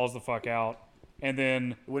dude that balls the fuck out, and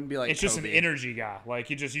then it wouldn't be like it's Kobe. Just an energy guy.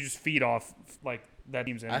 You just feed off that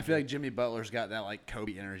team's energy. I feel like Jimmy Butler's got that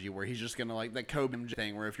Kobe energy where he's just gonna that Kobe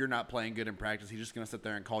thing where if you're not playing good in practice, he's just gonna sit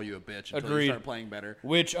there and call you a bitch until you start playing better.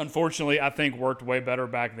 Which unfortunately I think worked way better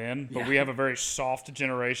back then. But we have a very soft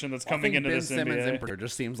generation that's coming into this NBA. Ben Simmons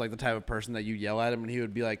just seems like the type of person that you yell at him and he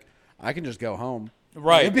would be like, "I can just go home."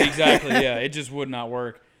 Right, exactly. Yeah, it just would not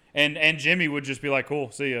work. And Jimmy would just be like,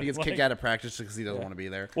 cool, see ya. He gets kicked out of practice because he doesn't want to be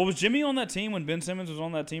there. Well, was Jimmy on that team when Ben Simmons was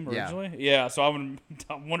on that team originally? Yeah, so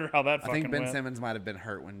I wonder how that fucking went. I think Ben Simmons might have been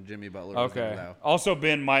hurt when Jimmy Butler was there, though. Also,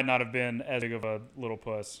 Ben might not have been as big of a little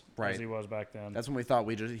puss as he was back then. That's when we thought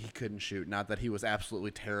he couldn't shoot, not that he was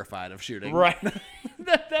absolutely terrified of shooting. Right.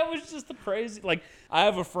 that was just the crazy. I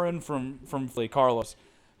have a friend from Philly, Carlos,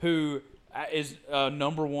 who is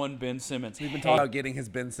number one Ben Simmons. We've been talking about getting his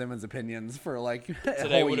Ben Simmons opinions for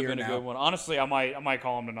today would have been a good one. Honestly, I might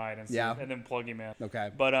call him tonight and then plug him in. Okay.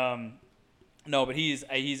 But no, but he's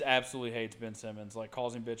absolutely hates Ben Simmons.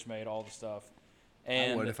 Calls him bitch made, all the stuff.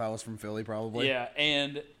 And I would if I was from Philly, probably. Yeah,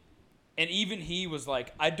 and even he was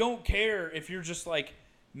like, I don't care if you're just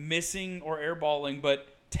missing or airballing, but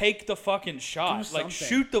take the fucking shot.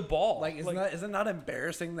 Shoot the ball. Is it not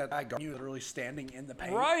embarrassing that I got you literally standing in the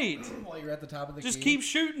paint? Right. While you're at the top of the key? Just keep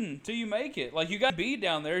shooting till you make it. You got B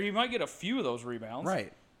down there. You might get a few of those rebounds.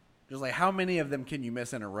 Right. Just how many of them can you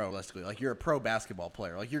miss in a row, realistically? You're a pro basketball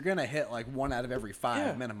player. You're going to hit one out of every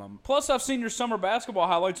five minimum. Plus, I've seen your summer basketball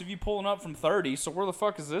highlights of you pulling up from 30, so where the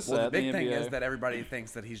fuck is this at? The big thing is that everybody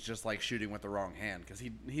thinks that he's just shooting with the wrong hand because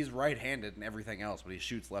he's right-handed and everything else, but he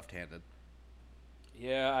shoots left-handed.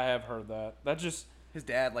 Yeah, I have heard that. That just his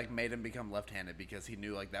dad made him become left-handed because he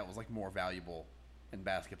knew that was more valuable in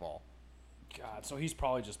basketball. God, so he's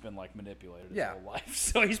probably just been manipulated his whole life.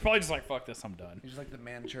 So he's probably just fuck this, I'm done. He's the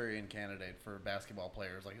Manchurian candidate for basketball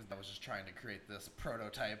players. His dad was just trying to create this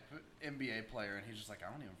prototype NBA player, and he's just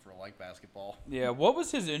I don't even feel like basketball. Yeah, what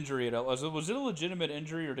was his injury at LSU? Was it a legitimate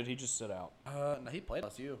injury or did he just sit out? No, he played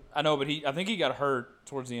LSU. I know, but I think he got hurt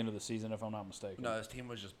towards the end of the season, if I'm not mistaken. No, his team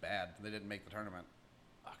was just bad. They didn't make the tournament.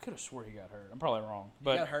 I could have swore he got hurt. I'm probably wrong.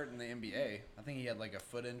 But he got hurt in the NBA. I think he had a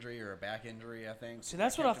foot injury or a back injury, I think. See,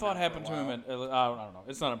 that's what I thought happened to him. I don't know.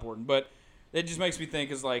 It's not important. But it just makes me think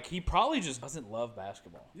he probably just doesn't love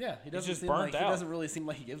basketball. Yeah, he doesn't. He's just burnt out. He doesn't really seem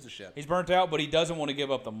like he gives a shit. He's burnt out, but he doesn't want to give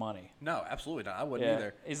up the money. No, absolutely not. I wouldn't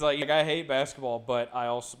either. He's I hate basketball, but I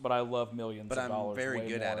love millions of dollars. But I'm very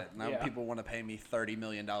good more. at it. Now people want to pay me $30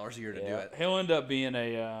 million a year to do it. He'll end up being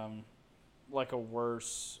a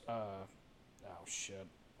worse. Shit.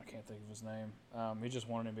 I can't think of his name. He just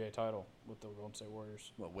won an NBA title with the Golden State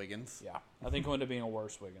Warriors. What, Wiggins? Yeah. I think he'll end up being a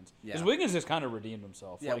worse Wiggins. Yeah. Because Wiggins has kind of redeemed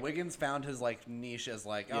himself. Yeah, Wiggins found his niche as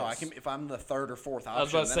I can if I'm the third or fourth option. I was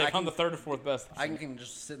about to say, I'm the third or fourth best. I can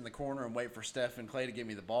just sit in the corner and wait for Steph and Clay to give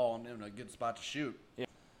me the ball and in a good spot to shoot. Yeah.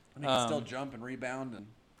 And he can still jump and rebound. And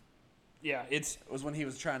yeah, it was when he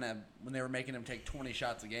was when they were making him take 20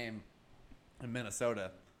 shots a game in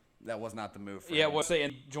Minnesota. That was not the move for him.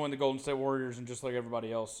 And join the Golden State Warriors, and just like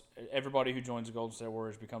everybody else, everybody who joins the Golden State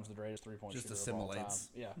Warriors becomes the greatest three-point shooter of all time. Just assimilates.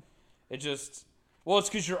 Yeah. it's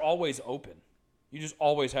because you're always open. You just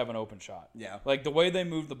always have an open shot. Yeah. The way they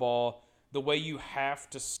move the ball, the way you have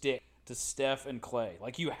to stick to Steph and Clay.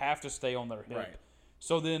 You have to stay on their hip. Right.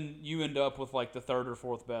 So then you end up with, the third or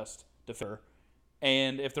fourth best defender.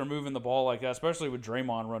 And if they're moving the ball like that, especially with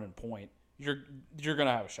Draymond running point, you're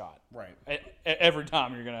gonna have a shot. Right. Every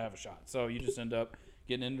time you're gonna have a shot. So you just end up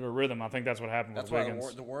getting into a rhythm. I think that's what happened with Wiggins.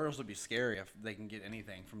 That's why the Warriors would be scary if they can get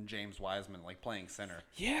anything from James Wiseman, like playing center.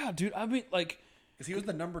 Yeah, dude. I mean, like, because he was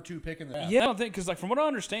the number 2 pick in the draft. Yeah, I don't think because like from what I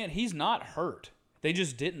understand, he's not hurt. They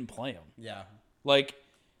just didn't play him. Yeah. Like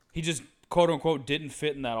he just quote unquote didn't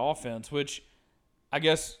fit in that offense, which I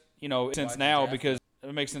guess since now because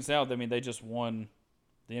it makes sense now. I mean, they just won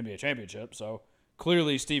the NBA championship, so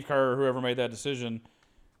clearly Steve Kerr or whoever made that decision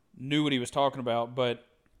knew what he was talking about. But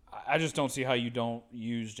I just don't see how you don't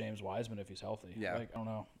use James Wiseman if he's healthy. Yeah. Like, I don't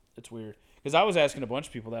know. It's weird. Because I was asking a bunch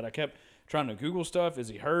of people that. I kept trying to Google stuff. Is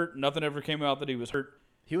he hurt? Nothing ever came out that he was hurt.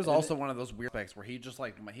 He was also one of those weird specs where he just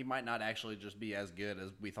he might not actually just be as good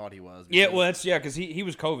as we thought he was. Yeah, well, because he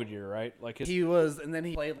was COVID year, right? Like he was, and then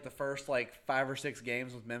he played the first 5 or 6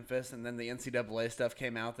 games with Memphis, and then the NCAA stuff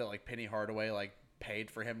came out that Penny Hardaway paid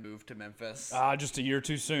for him to move to Memphis. Just a year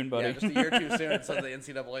too soon, buddy. Yeah, just a year too soon. So the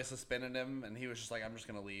NCAA suspended him, and he was just like, "I'm just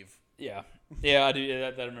gonna leave." Yeah, I do.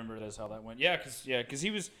 Yeah, I remember that's how that went. Yeah, because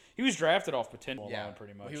he was drafted off potential line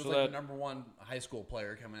pretty much. He was so the number 1 high school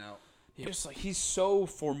player coming out. He's so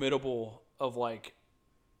formidable of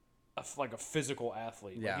a physical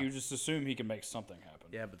athlete. Yeah. You just assume he can make something happen.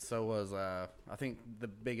 Yeah, but so was I think the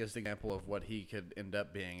biggest example of what he could end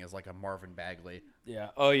up being is a Marvin Bagley. Yeah.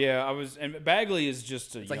 Oh yeah. And Bagley is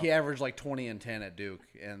just he averaged 20 and 10 at Duke,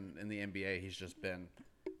 and in the NBA he's just been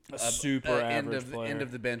a super average player. End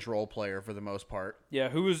of the bench role player for the most part. Yeah.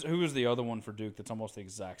 Who was the other one for Duke that's almost the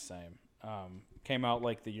exact same? Came out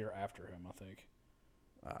the year after him, I think.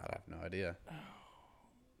 I have no idea. Oh,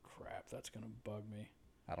 crap. That's going to bug me.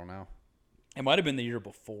 I don't know. It might have been the year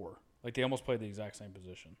before. They almost played the exact same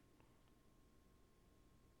position.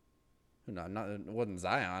 No, it wasn't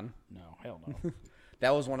Zion. No, hell no.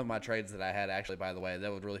 That was one of my trades that I had, actually, by the way.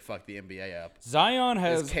 That would really fuck the NBA up. Zion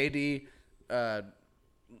has... KD,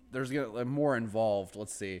 there's more involved.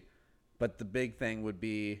 Let's see. But the big thing would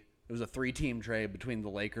be... It was a 3-team trade between the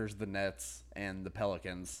Lakers, the Nets, and the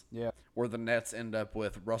Pelicans. Yeah. Where the Nets end up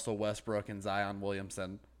with Russell Westbrook and Zion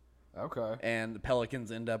Williamson. Okay. And the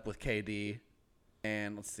Pelicans end up with KD.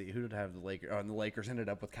 And let's see, who did have the Lakers? Oh, and the Lakers ended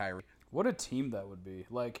up with Kyrie. What a team that would be.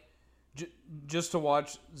 Just to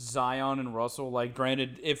watch Zion and Russell.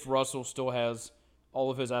 Granted, if Russell still has all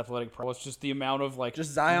of his athletic prowess, just the amount of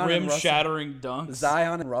just Zion rim-shattering dunks.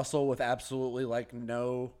 Zion and Russell with absolutely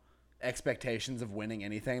no expectations of winning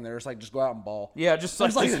anything. They're just go out and ball. Yeah, just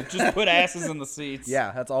put asses in the seats.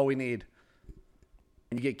 Yeah, that's all we need.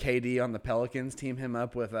 And you get KD on the Pelicans, team him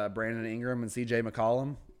up with Brandon Ingram and CJ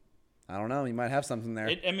McCollum. I don't know. You might have something there.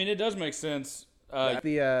 It does make sense. I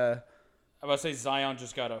was about to say Zion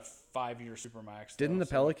just got a 5-year supermax. Didn't the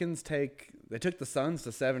Pelicans they took the Suns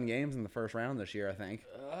to 7 games in the first round this year, I think.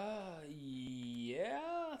 Yeah,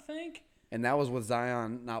 I think. And that was with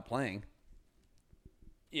Zion not playing.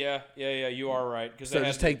 Yeah, you are right. So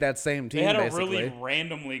just take that same team, they had basically. A really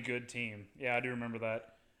randomly good team. Yeah, I do remember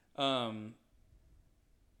that.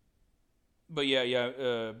 But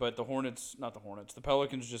but the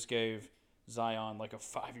Pelicans just gave Zion a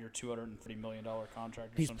 5-year, $230 million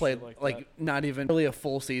contract. He's played not even really a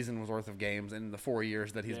full season's worth of games in the 4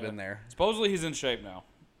 years that he's been there. Supposedly he's in shape now.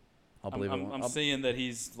 I'll believe it. I'm seeing that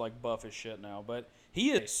he's buff as shit now, but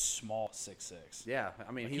he is a small 6'6". Yeah,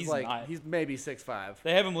 I mean he's maybe 6'5".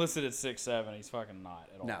 They have him listed at 6'7". He's fucking not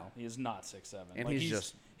at all. No, he is not 6'7". And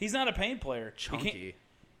he's not a paint player. Chunky.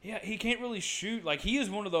 He can't really shoot. He is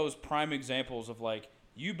one of those prime examples of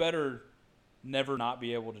you better never not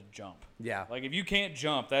be able to jump. Yeah. If you can't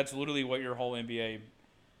jump, that's literally what your whole NBA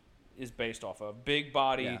is based off of. Big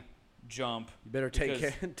body, jump. You better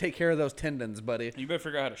take care of those tendons, buddy. You better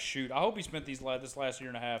figure out how to shoot. I hope he spent this last year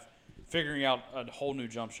and a half figuring out a whole new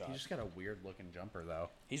jump shot. He's just got a weird looking jumper though.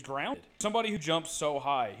 He's grounded. Somebody who jumps so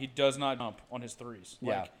high, he does not jump on his threes.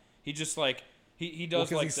 He just he does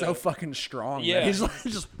because he's so fucking strong. Yeah. He's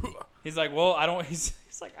just. He's well, I don't. He's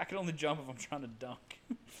I can only jump if I'm trying to dunk.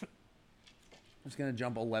 I'm just gonna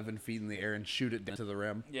jump 11 feet in the air and shoot it to the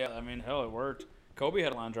rim. Yeah, I mean, hell, it worked. Kobe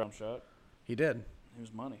had a line jump shot. He did. He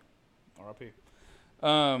was money. R.I.P.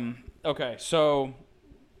 Okay, so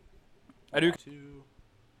I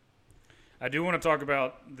do want to talk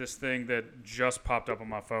about this thing that just popped up on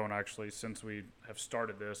my phone, actually, since we have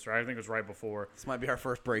started this. Or I think it was right before. This might be our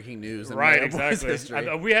first breaking news. Right,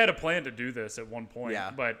 exactly. We had a plan to do this at one point,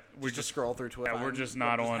 but we just scroll through Twitter. Yeah, we're just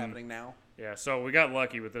not on. Happening now. Yeah, so we got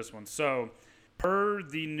lucky with this one. So, per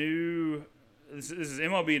the new, this is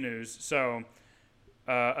MLB news. So,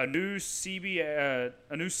 a new CBA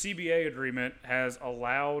agreement has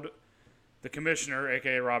allowed the commissioner,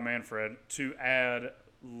 aka Rob Manfred, to add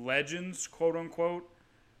legends, quote unquote,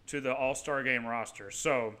 to the All-Star Game roster.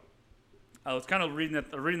 So I was kind of reading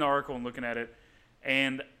the article and looking at it,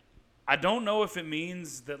 and I don't know if it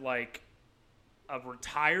means that like a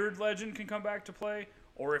retired legend can come back to play,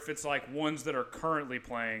 or if it's like ones that are currently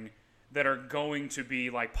playing that are going to be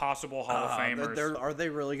like possible Hall of Famers. Are they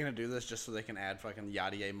really going to do this just so they can add fucking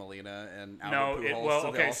Yadier Molina and Albert Pujols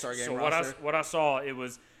to the All-Star Game roster? What I saw, it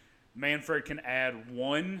was Manfred can add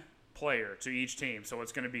one player to each team. So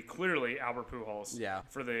it's going to be clearly Albert Pujols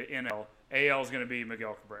for the NL. AL is going to be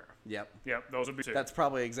Miguel Cabrera. Yep, those would be two. That's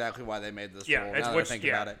probably exactly why they made this rule, now that I think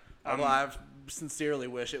about it. Although I sincerely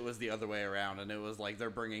wish it was the other way around, and it was like they're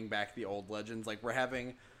bringing back the old legends. Like we're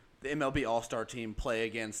having the MLB All-Star team play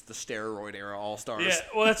against the steroid era All-Stars. Yeah,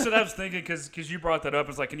 well, that's what I was thinking because you brought that up.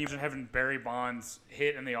 It's like, can you imagine having Barry Bonds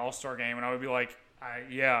hit in the All-Star game? And I would be like,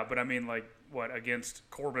 but I mean, like, what, against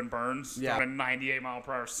Corbin Burns? Yeah. On a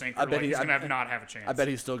 98-mile-per-hour sinker? He's going to not have a chance. I bet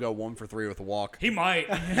he'd still go 1 for 3 with a walk. He might.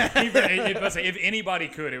 If anybody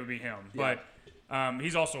could, it would be him. Yeah. But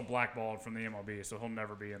he's also blackballed from the MLB, so he'll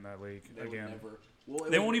never be in that league again.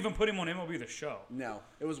 They won't even put him on MLB The Show. No.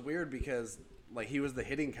 It was weird because like he was the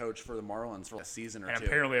hitting coach for the Marlins for a season or two. And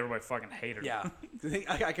apparently everybody fucking hated him.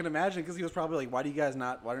 Yeah. I can imagine because he was probably like, why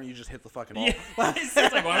don't you just hit the fucking ball? Yeah. It's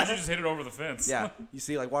like, why don't you just hit it over the fence? Yeah. You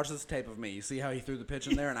see, like, watch this tape of me. You see how he threw the pitch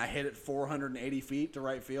in there and I hit it 480 feet to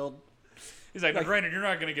right field? He's like, granted, you're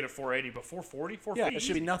not going to get a 480, but 440, 450? Yeah, it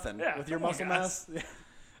should be nothing with your muscle mass.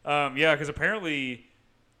 Yeah, because apparently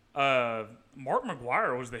Mark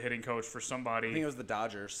McGwire was the hitting coach for somebody. I think it was the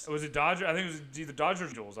Dodgers. Was it Dodgers? I think it was the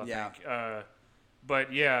Dodgers Jules, I think.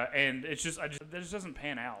 But yeah, and it's just it just doesn't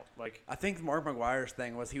pan out. Like I think Mark McGwire's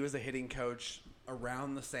thing was he was a hitting coach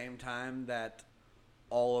around the same time that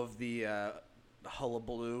all of the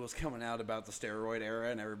hullabaloo was coming out about the steroid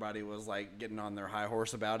era, and everybody was like getting on their high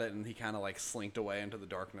horse about it, and he kind of like slinked away into the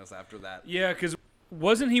darkness after that. Yeah, because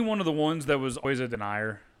wasn't he one of the ones that was always a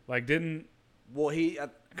denier? Like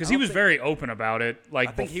because he was very open about it. Like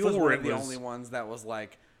I think he was one of the only ones that was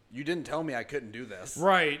like, you didn't tell me I couldn't do this.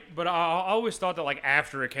 Right, but I always thought that, like,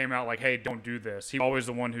 after it came out, like, hey, don't do this. He was always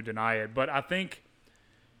the one who denied it. But I think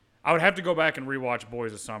I would have to go back and rewatch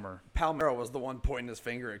Boys of Summer. Palmero was the one pointing his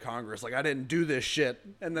finger at Congress, like, I didn't do this shit.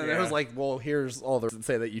 And then it was like, well, here's all the that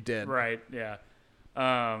say that you did. Right, yeah.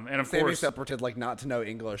 And of Sammy course, pretended like not to know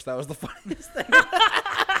English. That was the funniest thing.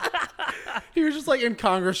 He was just like in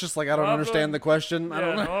Congress, just like, I don't understand the question. I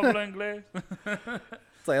don't know.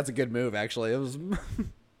 It's like, that's a good move, actually. It was...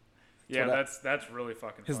 Yeah, that's really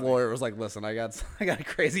fucking his funny. lawyer was like, listen, I got a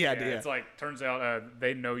crazy idea. It's like, turns out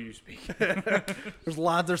they know you speak.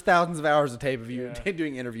 There's thousands of hours of tape of you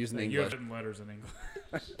doing interviews in English. You have written letters in English.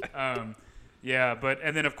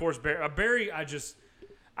 And then of course Barry, I just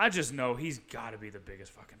know he's got to be the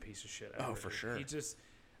biggest fucking piece of shit ever. Oh, for sure. He just,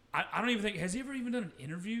 I don't even think, has he ever even done an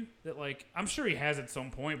interview that, like, I'm sure he has at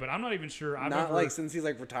some point, but I'm not even sure. Like since he's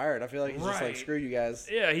like retired. I feel like he's just like, screw you guys.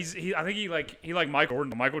 Yeah, I think he like Michael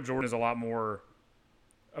Jordan. Michael Jordan is a lot more,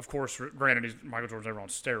 of course, granted, Michael Jordan's never on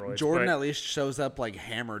steroids. Jordan at least shows up like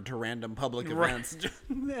hammered to random public events.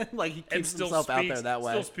 Like he keeps himself out there that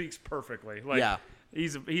way. Still speaks perfectly. Like, he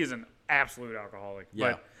is an absolute alcoholic.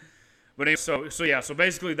 Yeah. But anyway, so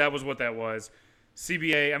basically that was what that was.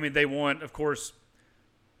 CBA, I mean, they want, of course.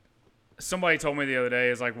 Somebody told me the other day,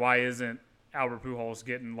 is like, why isn't Albert Pujols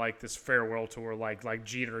getting like this farewell tour like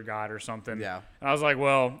Jeter got or something? Yeah. And I was like,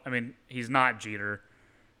 well, I mean, he's not Jeter,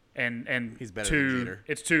 and he's better than Jeter.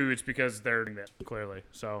 It's because they're doing that clearly.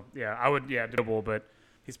 So yeah, I would doable, but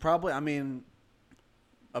he's probably, I mean,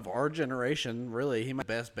 of our generation, really, he might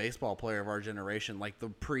be the best baseball player of our generation, like the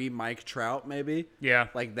pre-Mike Trout, maybe. Yeah.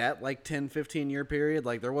 Like that, like 10, 15-year period,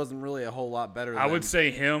 like there wasn't really a whole lot better I would say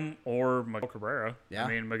him or Miguel Cabrera. Yeah. I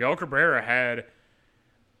mean, Miguel Cabrera had,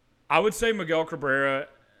 I would say Miguel Cabrera,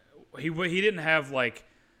 he didn't have like,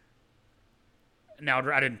 now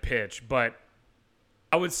I didn't pitch, but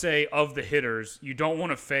I would say of the hitters, you don't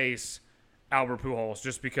want to face Albert Pujols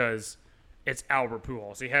just because it's Albert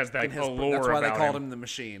Pujols. He has that allure about him. That's why they called him the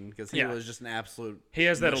machine, because he was just an absolute He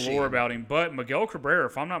has that machine. allure about him. But Miguel Cabrera,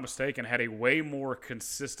 if I'm not mistaken, had a way more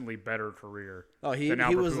consistently better career. Oh, he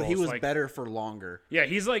was better for longer. Yeah,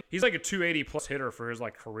 he's like a 280 plus hitter for his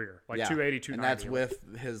like career, like 280, 290. And that's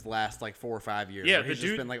with his last like 4 or 5 years. Yeah, he's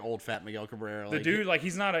just been like old fat Miguel Cabrera. The dude, like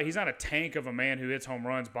he's not a tank of a man who hits home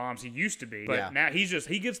runs, bombs. He used to be, but now he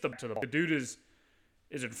gets the dude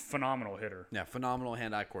is a phenomenal hitter. Yeah, phenomenal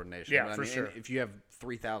hand-eye coordination. Yeah, for sure. If you have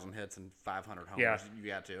 3,000 hits and 500 homers, you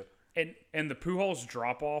got to. And the Pujols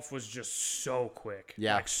drop-off was just so quick.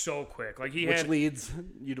 Yeah. Like, so quick. Like Which leads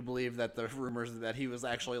you to believe that the rumors that he was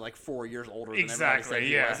actually like 4 years older than everybody said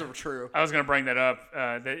he was are true. I was going to bring that up.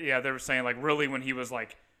 They were saying, like, really when he was,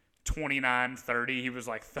 like, 29, 30. He was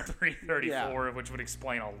like 33, 34, which would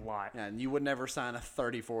explain a lot. Yeah, and you would never sign a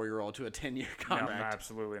 34-year-old to a 10-year contract. No,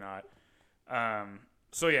 absolutely not.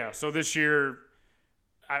 So this year,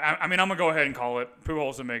 I mean, I'm going to go ahead and call it.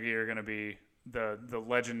 Pujols and Miggy are going to be the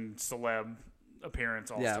legend celeb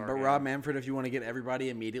appearance all-star Yeah, but game. Rob Manfred, if you want to get everybody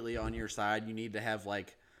immediately on your side, you need to have,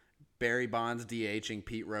 like, Barry Bonds DHing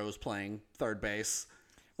Pete Rose playing third base.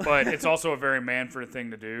 But it's also a very Manfred thing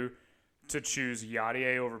to do, to choose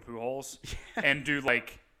Yadier over Pujols and do well,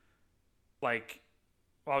 I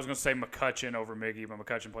was going to say McCutchen over Miggy, but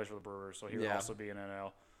McCutchen plays for the Brewers, so he would also be an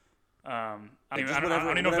NL. I don't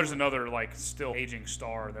even know if there's another still aging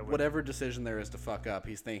star that would. Whatever decision there is to fuck up,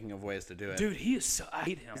 he's thinking of ways to do it. Dude, he is so. I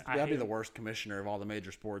hate him. He's got to be the worst commissioner of all the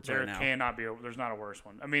major sports right now. There's not a worse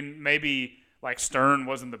one. I mean, maybe Stern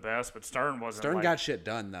wasn't the best, but Stern wasn't. Stern got shit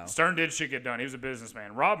done though. Stern did shit get done. He was a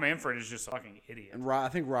businessman. Rob Manfred is just a fucking idiot. And I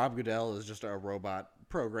think Rob Goodell is just a robot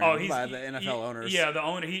programmed by the NFL owners. Yeah, the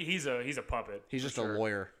owner. He's a puppet. He's just a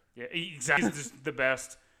lawyer. Yeah, exactly. He's just the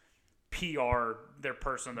best PR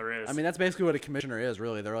person there is. I mean, that's basically what a commissioner is,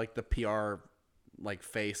 really. They're like the PR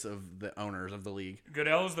face of the owners of the league.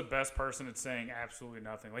 Goodell is the best person at saying absolutely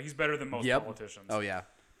nothing. He's better than most politicians. Oh yeah.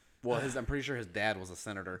 Well, I'm pretty sure his dad was a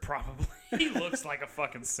senator. Probably. He looks like a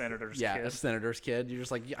fucking senator's kid. Yeah, a senator's kid. You're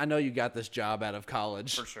just like, I know you got this job out of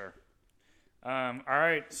college. For sure. All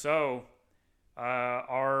right, so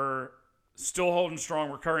our still holding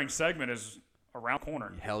strong recurring segment is around the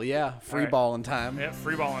corner. Hell yeah. Free balling time. Yeah,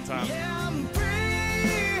 free balling time. Yeah, I'm free.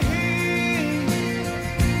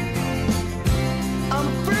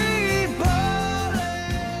 I'm free balling.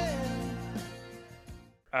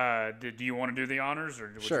 Do you want to do the honors,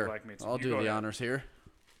 or would you like me to? I'll do the honors here.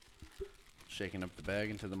 Shaking up the bag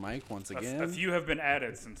into the mic once again. A few have been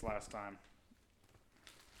added since last time.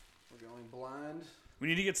 We're going blind. We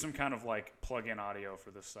need to get some kind of plug-in audio for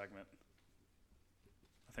this segment.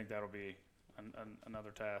 I think that'll be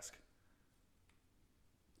another task.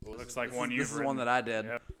 Looks like one you've This is written. one that I did.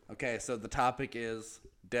 Yep. Okay, so the topic is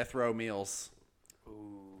death row meals.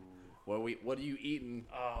 Ooh. What are you eating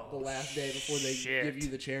the last day before they give you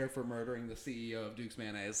the chair for murdering the CEO of Duke's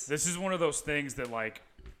Mayonnaise? This is one of those things that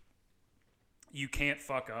you can't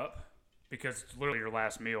fuck up because it's literally your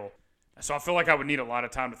last meal. So I feel like I would need a lot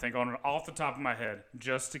of time to think on it off the top of my head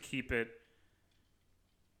just to keep it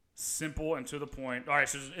simple and to the point. All right,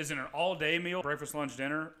 so is it an all-day meal, breakfast, lunch,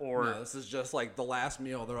 dinner, or? No, this is just the last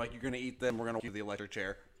meal. They're like, you're going to eat them. We're going to give you the electric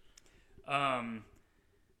chair.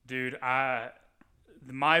 Dude,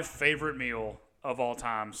 my favorite meal of all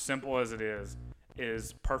time, simple as it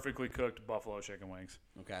is perfectly cooked buffalo chicken wings.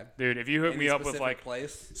 Okay. Dude, if you hook me up with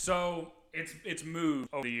place? So it's moved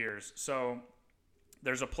over the years. So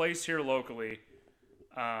there's a place here locally,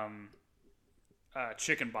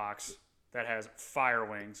 Chicken Box, that has fire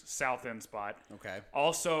wings, South End spot. Okay.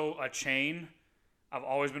 Also a chain. I've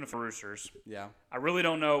always been a fan of Roosters. Yeah. I really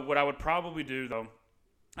don't know what I would probably do though.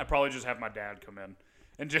 I'd probably just have my dad come in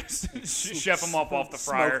and just chef them off the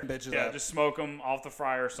fryer. Just smoke them off the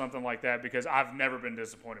fryer or something like that because I've never been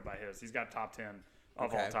disappointed by his. He's got top 10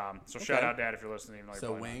 of all time. So shout out, Dad, if you're listening. Even though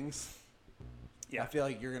So wings. Yeah. I feel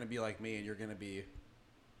like you're gonna be like me, and you're gonna be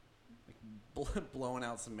blowing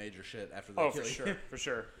out some major shit after the. Oh, for sure, for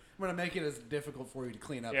sure. I'm gonna make it as difficult for you to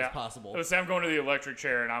clean up as possible. So I'm going to the electric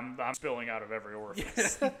chair and I'm spilling out of every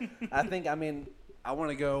orifice. I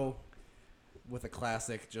want to go with a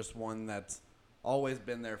classic, just one that's always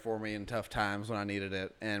been there for me in tough times when I needed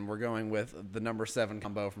it, and we're going with the number 7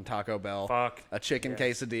 combo from Taco Bell. Fuck. A chicken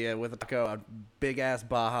quesadilla with a taco, a big ass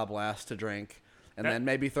Baja Blast to drink, and then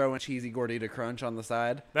maybe throw in cheesy gordita crunch on the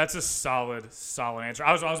side. That's a solid answer.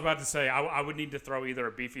 I was about to say I would need to throw either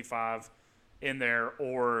a beefy 5 in there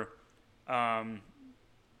or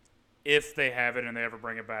if they have it and they ever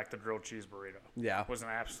bring it back, the grilled cheese burrito. Yeah. Was an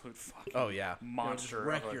absolute fucking monster. It'll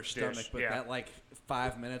wreck of a your dish. stomach, but that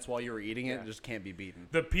 5 minutes while you were eating it just can't be beaten.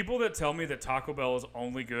 The people that tell me that Taco Bell is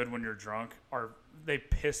only good when you're drunk they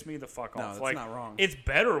piss me the fuck off. No, that's not wrong. It's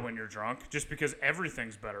better when you're drunk just because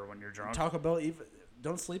everything's better when you're drunk. Taco Bell,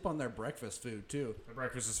 don't sleep on their breakfast food, too. The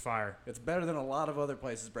breakfast is fire. It's better than a lot of other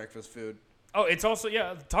places' breakfast food. Oh, it's also,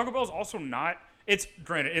 Taco Bell's also not, it's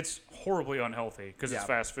horribly unhealthy because it's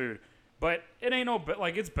fast food. But it ain't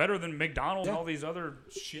it's better than McDonald's and all these other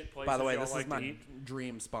shit places. By the way, this is my eat.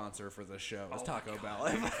 dream sponsor for this show. It's Taco Bell.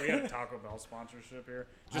 We had a Taco Bell sponsorship here.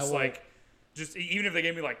 Just even if they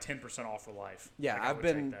gave me 10% off for life. Yeah,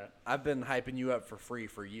 I've been hyping you up for free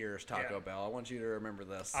for years, Taco Bell. I want you to remember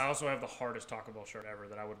this. I also have the hardest Taco Bell shirt ever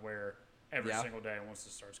that I would wear every single day once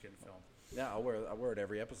this starts getting filmed. Yeah, I'll wear it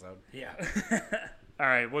every episode. Yeah. All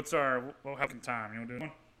right, what's our time? You want to do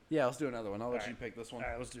one? Yeah, let's do another one. I'll let you right. pick this one. All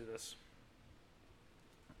right, let's do this.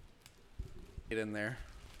 Get in there.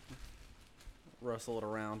 Rustle it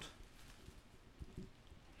around.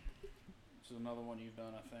 This is another one you've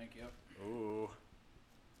done, I think. Yep. Ooh.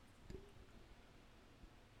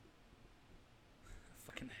 I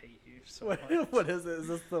fucking hate you so much. What is it? Is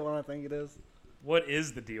this the one I think it is? What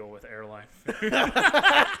is the deal with airline food?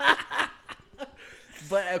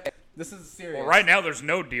 But okay, this is serious. Well, right now there's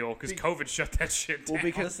no deal because COVID shut that shit down. Well,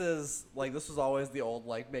 because this was always the old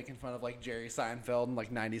like making fun of like Jerry Seinfeld and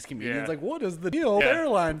like 90s comedians. Yeah. Like, what is the deal with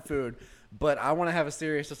airline food? But I want to have a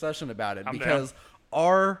serious discussion about it because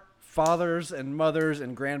our fathers and mothers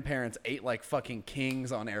and grandparents ate like fucking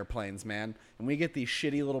kings on airplanes, man. And we get these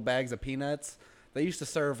shitty little bags of peanuts. They used to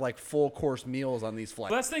serve like full course meals on these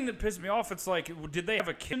flights. Well, that's the thing that pissed me off. It's like, did they have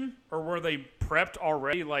a kitchen or were they prepped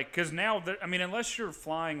already? Like, because now, I mean, unless you're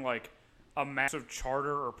flying like a massive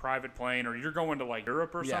charter or private plane or you're going to like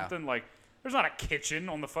Europe or something, like there's not a kitchen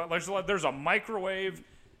on the flight. There's a microwave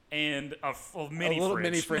and a mini little fridge.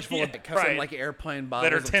 mini fridge full of custom like airplane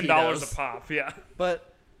bottles that are $10 a pop. Yeah. But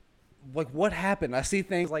like, what happened? I see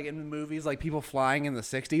things like in the movies, like people flying in the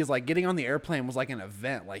 60s, like getting on the airplane was like an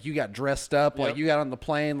event. Like you got dressed up, like you got on the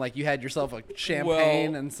plane, like you had yourself a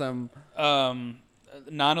champagne and some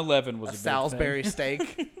 9/11 was a Salisbury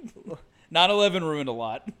steak. 9/11 ruined a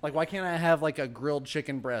lot. Like, why can't I have like a grilled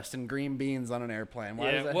chicken breast and green beans on an airplane?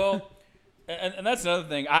 Why does that... well, and that's another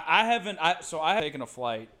thing. I have taken a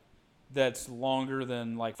flight that's longer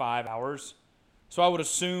than like 5 hours. So I would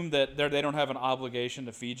assume that they don't have an obligation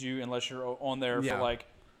to feed you unless you're on there for like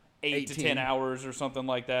 8 to 10 hours or something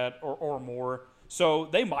like that or more. So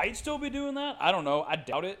they might still be doing that. I don't know. I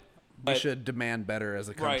doubt it. We should demand better as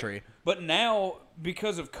a country. Right. But now,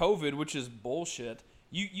 because of COVID, which is bullshit,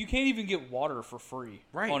 you can't even get water for free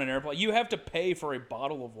on an airplane. You have to pay for a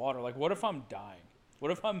bottle of water. Like, what if I'm dying?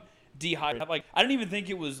 What if I'm dehydrated? Like, I didn't even think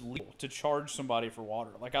it was legal to charge somebody for water.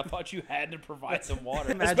 Like, I thought you had to provide some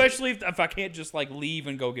water, especially if I can't just like leave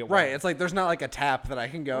and go get water. Right. It's like there's not like a tap that I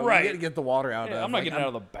can go get the water out of. I'm not getting out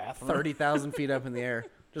of the bathroom. 30,000 feet up in the air.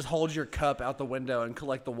 Just hold your cup out the window and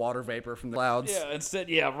collect the water vapor from the clouds. Yeah. Instead,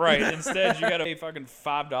 you gotta pay fucking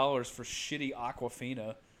 $5 for shitty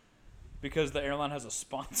Aquafina. Because the airline has a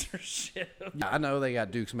sponsorship. Yeah, I know they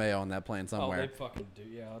got Duke's Mayo on that plane somewhere. Oh, they fucking do.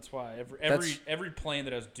 Yeah, that's why every plane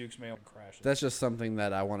that has Duke's Mayo crashes. That's just something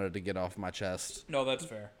that I wanted to get off my chest. No, that's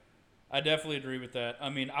fair. I definitely agree with that.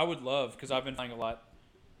 I mean, I would love, because I've been flying a lot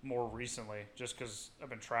more recently, just because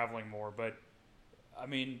I've been traveling more. But I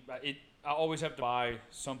mean, I always have to buy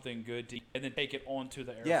something good to eat and then take it onto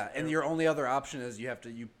the airport. Yeah, and your only other option is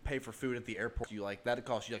you pay for food at the airport. That'd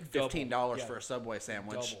cost you like $15 for a Subway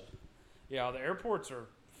sandwich. Double. Yeah, the airports are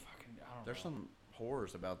fucking. I don't know. There's some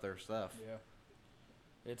horrors about their stuff.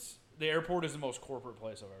 Yeah, the airport is the most corporate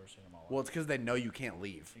place I've ever seen in my life. Well, it's because they know you can't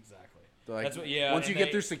leave. Exactly. Like, that's what. Once you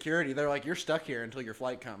get through security, they're like, you're stuck here until your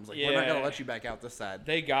flight comes. Like, we're not gonna let you back out this side.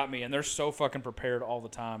 They got me, and they're so fucking prepared all the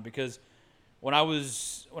time. Because when I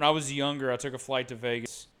was younger, I took a flight to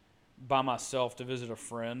Vegas by myself to visit a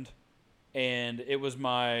friend, and it was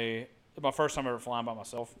my first time ever flying by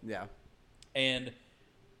myself. Yeah. And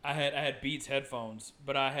I had Beats headphones,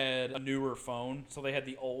 but I had a newer phone, so they had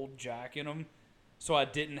the old jack in them. So I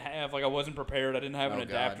didn't have, I wasn't prepared. I didn't have an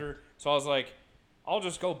adapter. So I was like, I'll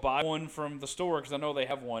just go buy one from the store because I know they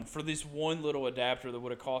have one. For this one little adapter that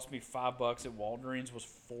would have cost me $5 at Walgreens was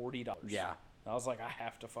 $40. Yeah. I was like, I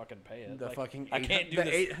have to fucking pay it. I can't do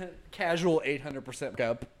this. Casual 800%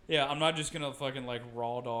 cup. Yeah, I'm not just gonna fucking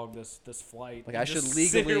raw dog this flight. Like, I should legally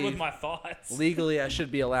sit here with my thoughts. Legally, I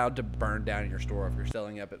should be allowed to burn down your store if you're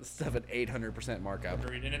selling up at stuff at 800% markup.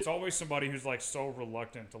 Agreed. And it's always somebody who's so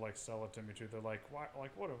reluctant to sell it to me too. They're like, why?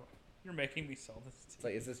 What? You're making me sell this. It's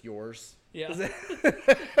like, is this yours? Yeah.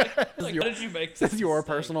 How did you make this? Is this your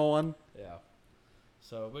personal one? Yeah.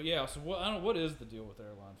 So, but yeah. So what is the deal with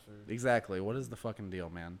airline food? Exactly. What is the fucking deal,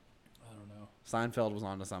 man? I don't know. Seinfeld was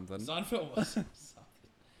onto something. Seinfeld was something.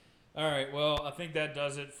 All right. Well, I think that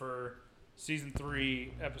does it for season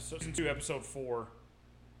 2, episode 4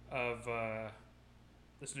 of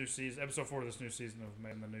this new season. Episode 4 of this new season of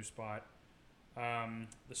Man in the New Spot.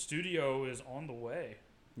 The studio is on the way.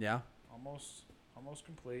 Yeah. Almost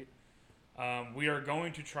complete. We are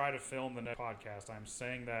going to try to film the next podcast. I'm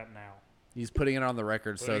saying that now. He's putting it on the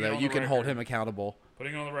record so that you can hold him accountable.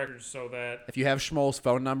 Putting it on the record so that... If you have Schmol's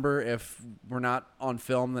phone number, if we're not on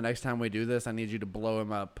film the next time we do this, I need you to blow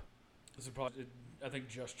him up. This is probably, I think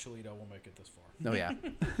just Cholito will make it this far. Oh, yeah.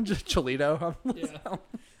 Just Cholito? Yeah.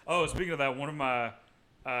 Oh, speaking of that, one of my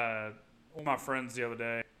friends the other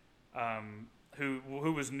day,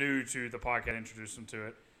 who was new to the podcast, introduced him to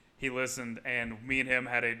it. he listened, and me and him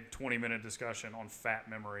had a 20-minute discussion on fat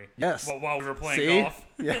memory. Yes. While we were playing See? golf.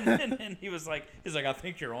 Yeah. And he was like, I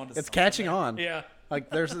think you're on to something. It's catching on. Yeah. Like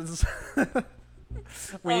there's this I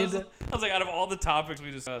was like, out of all the topics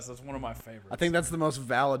we discussed, that's one of my favorites. I think that's the most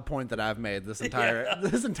valid point that I've made this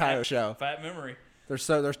entire show. Fat memory.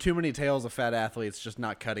 There's too many tales of fat athletes just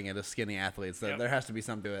not cutting it as skinny athletes. There has to be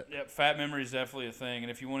something to it. Yep, fat memory is definitely a thing.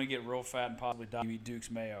 And if you want to get real fat and possibly die, you eat Duke's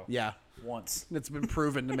mayo. Yeah. Once. It's been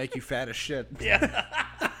proven to make you fat as shit. Yeah.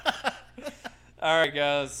 All right,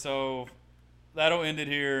 guys. So that'll end it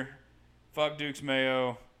here. Fuck Duke's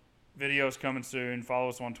mayo. Videos coming soon. Follow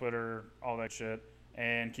us on Twitter, all that shit.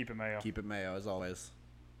 And keep it mayo. Keep it mayo, as always.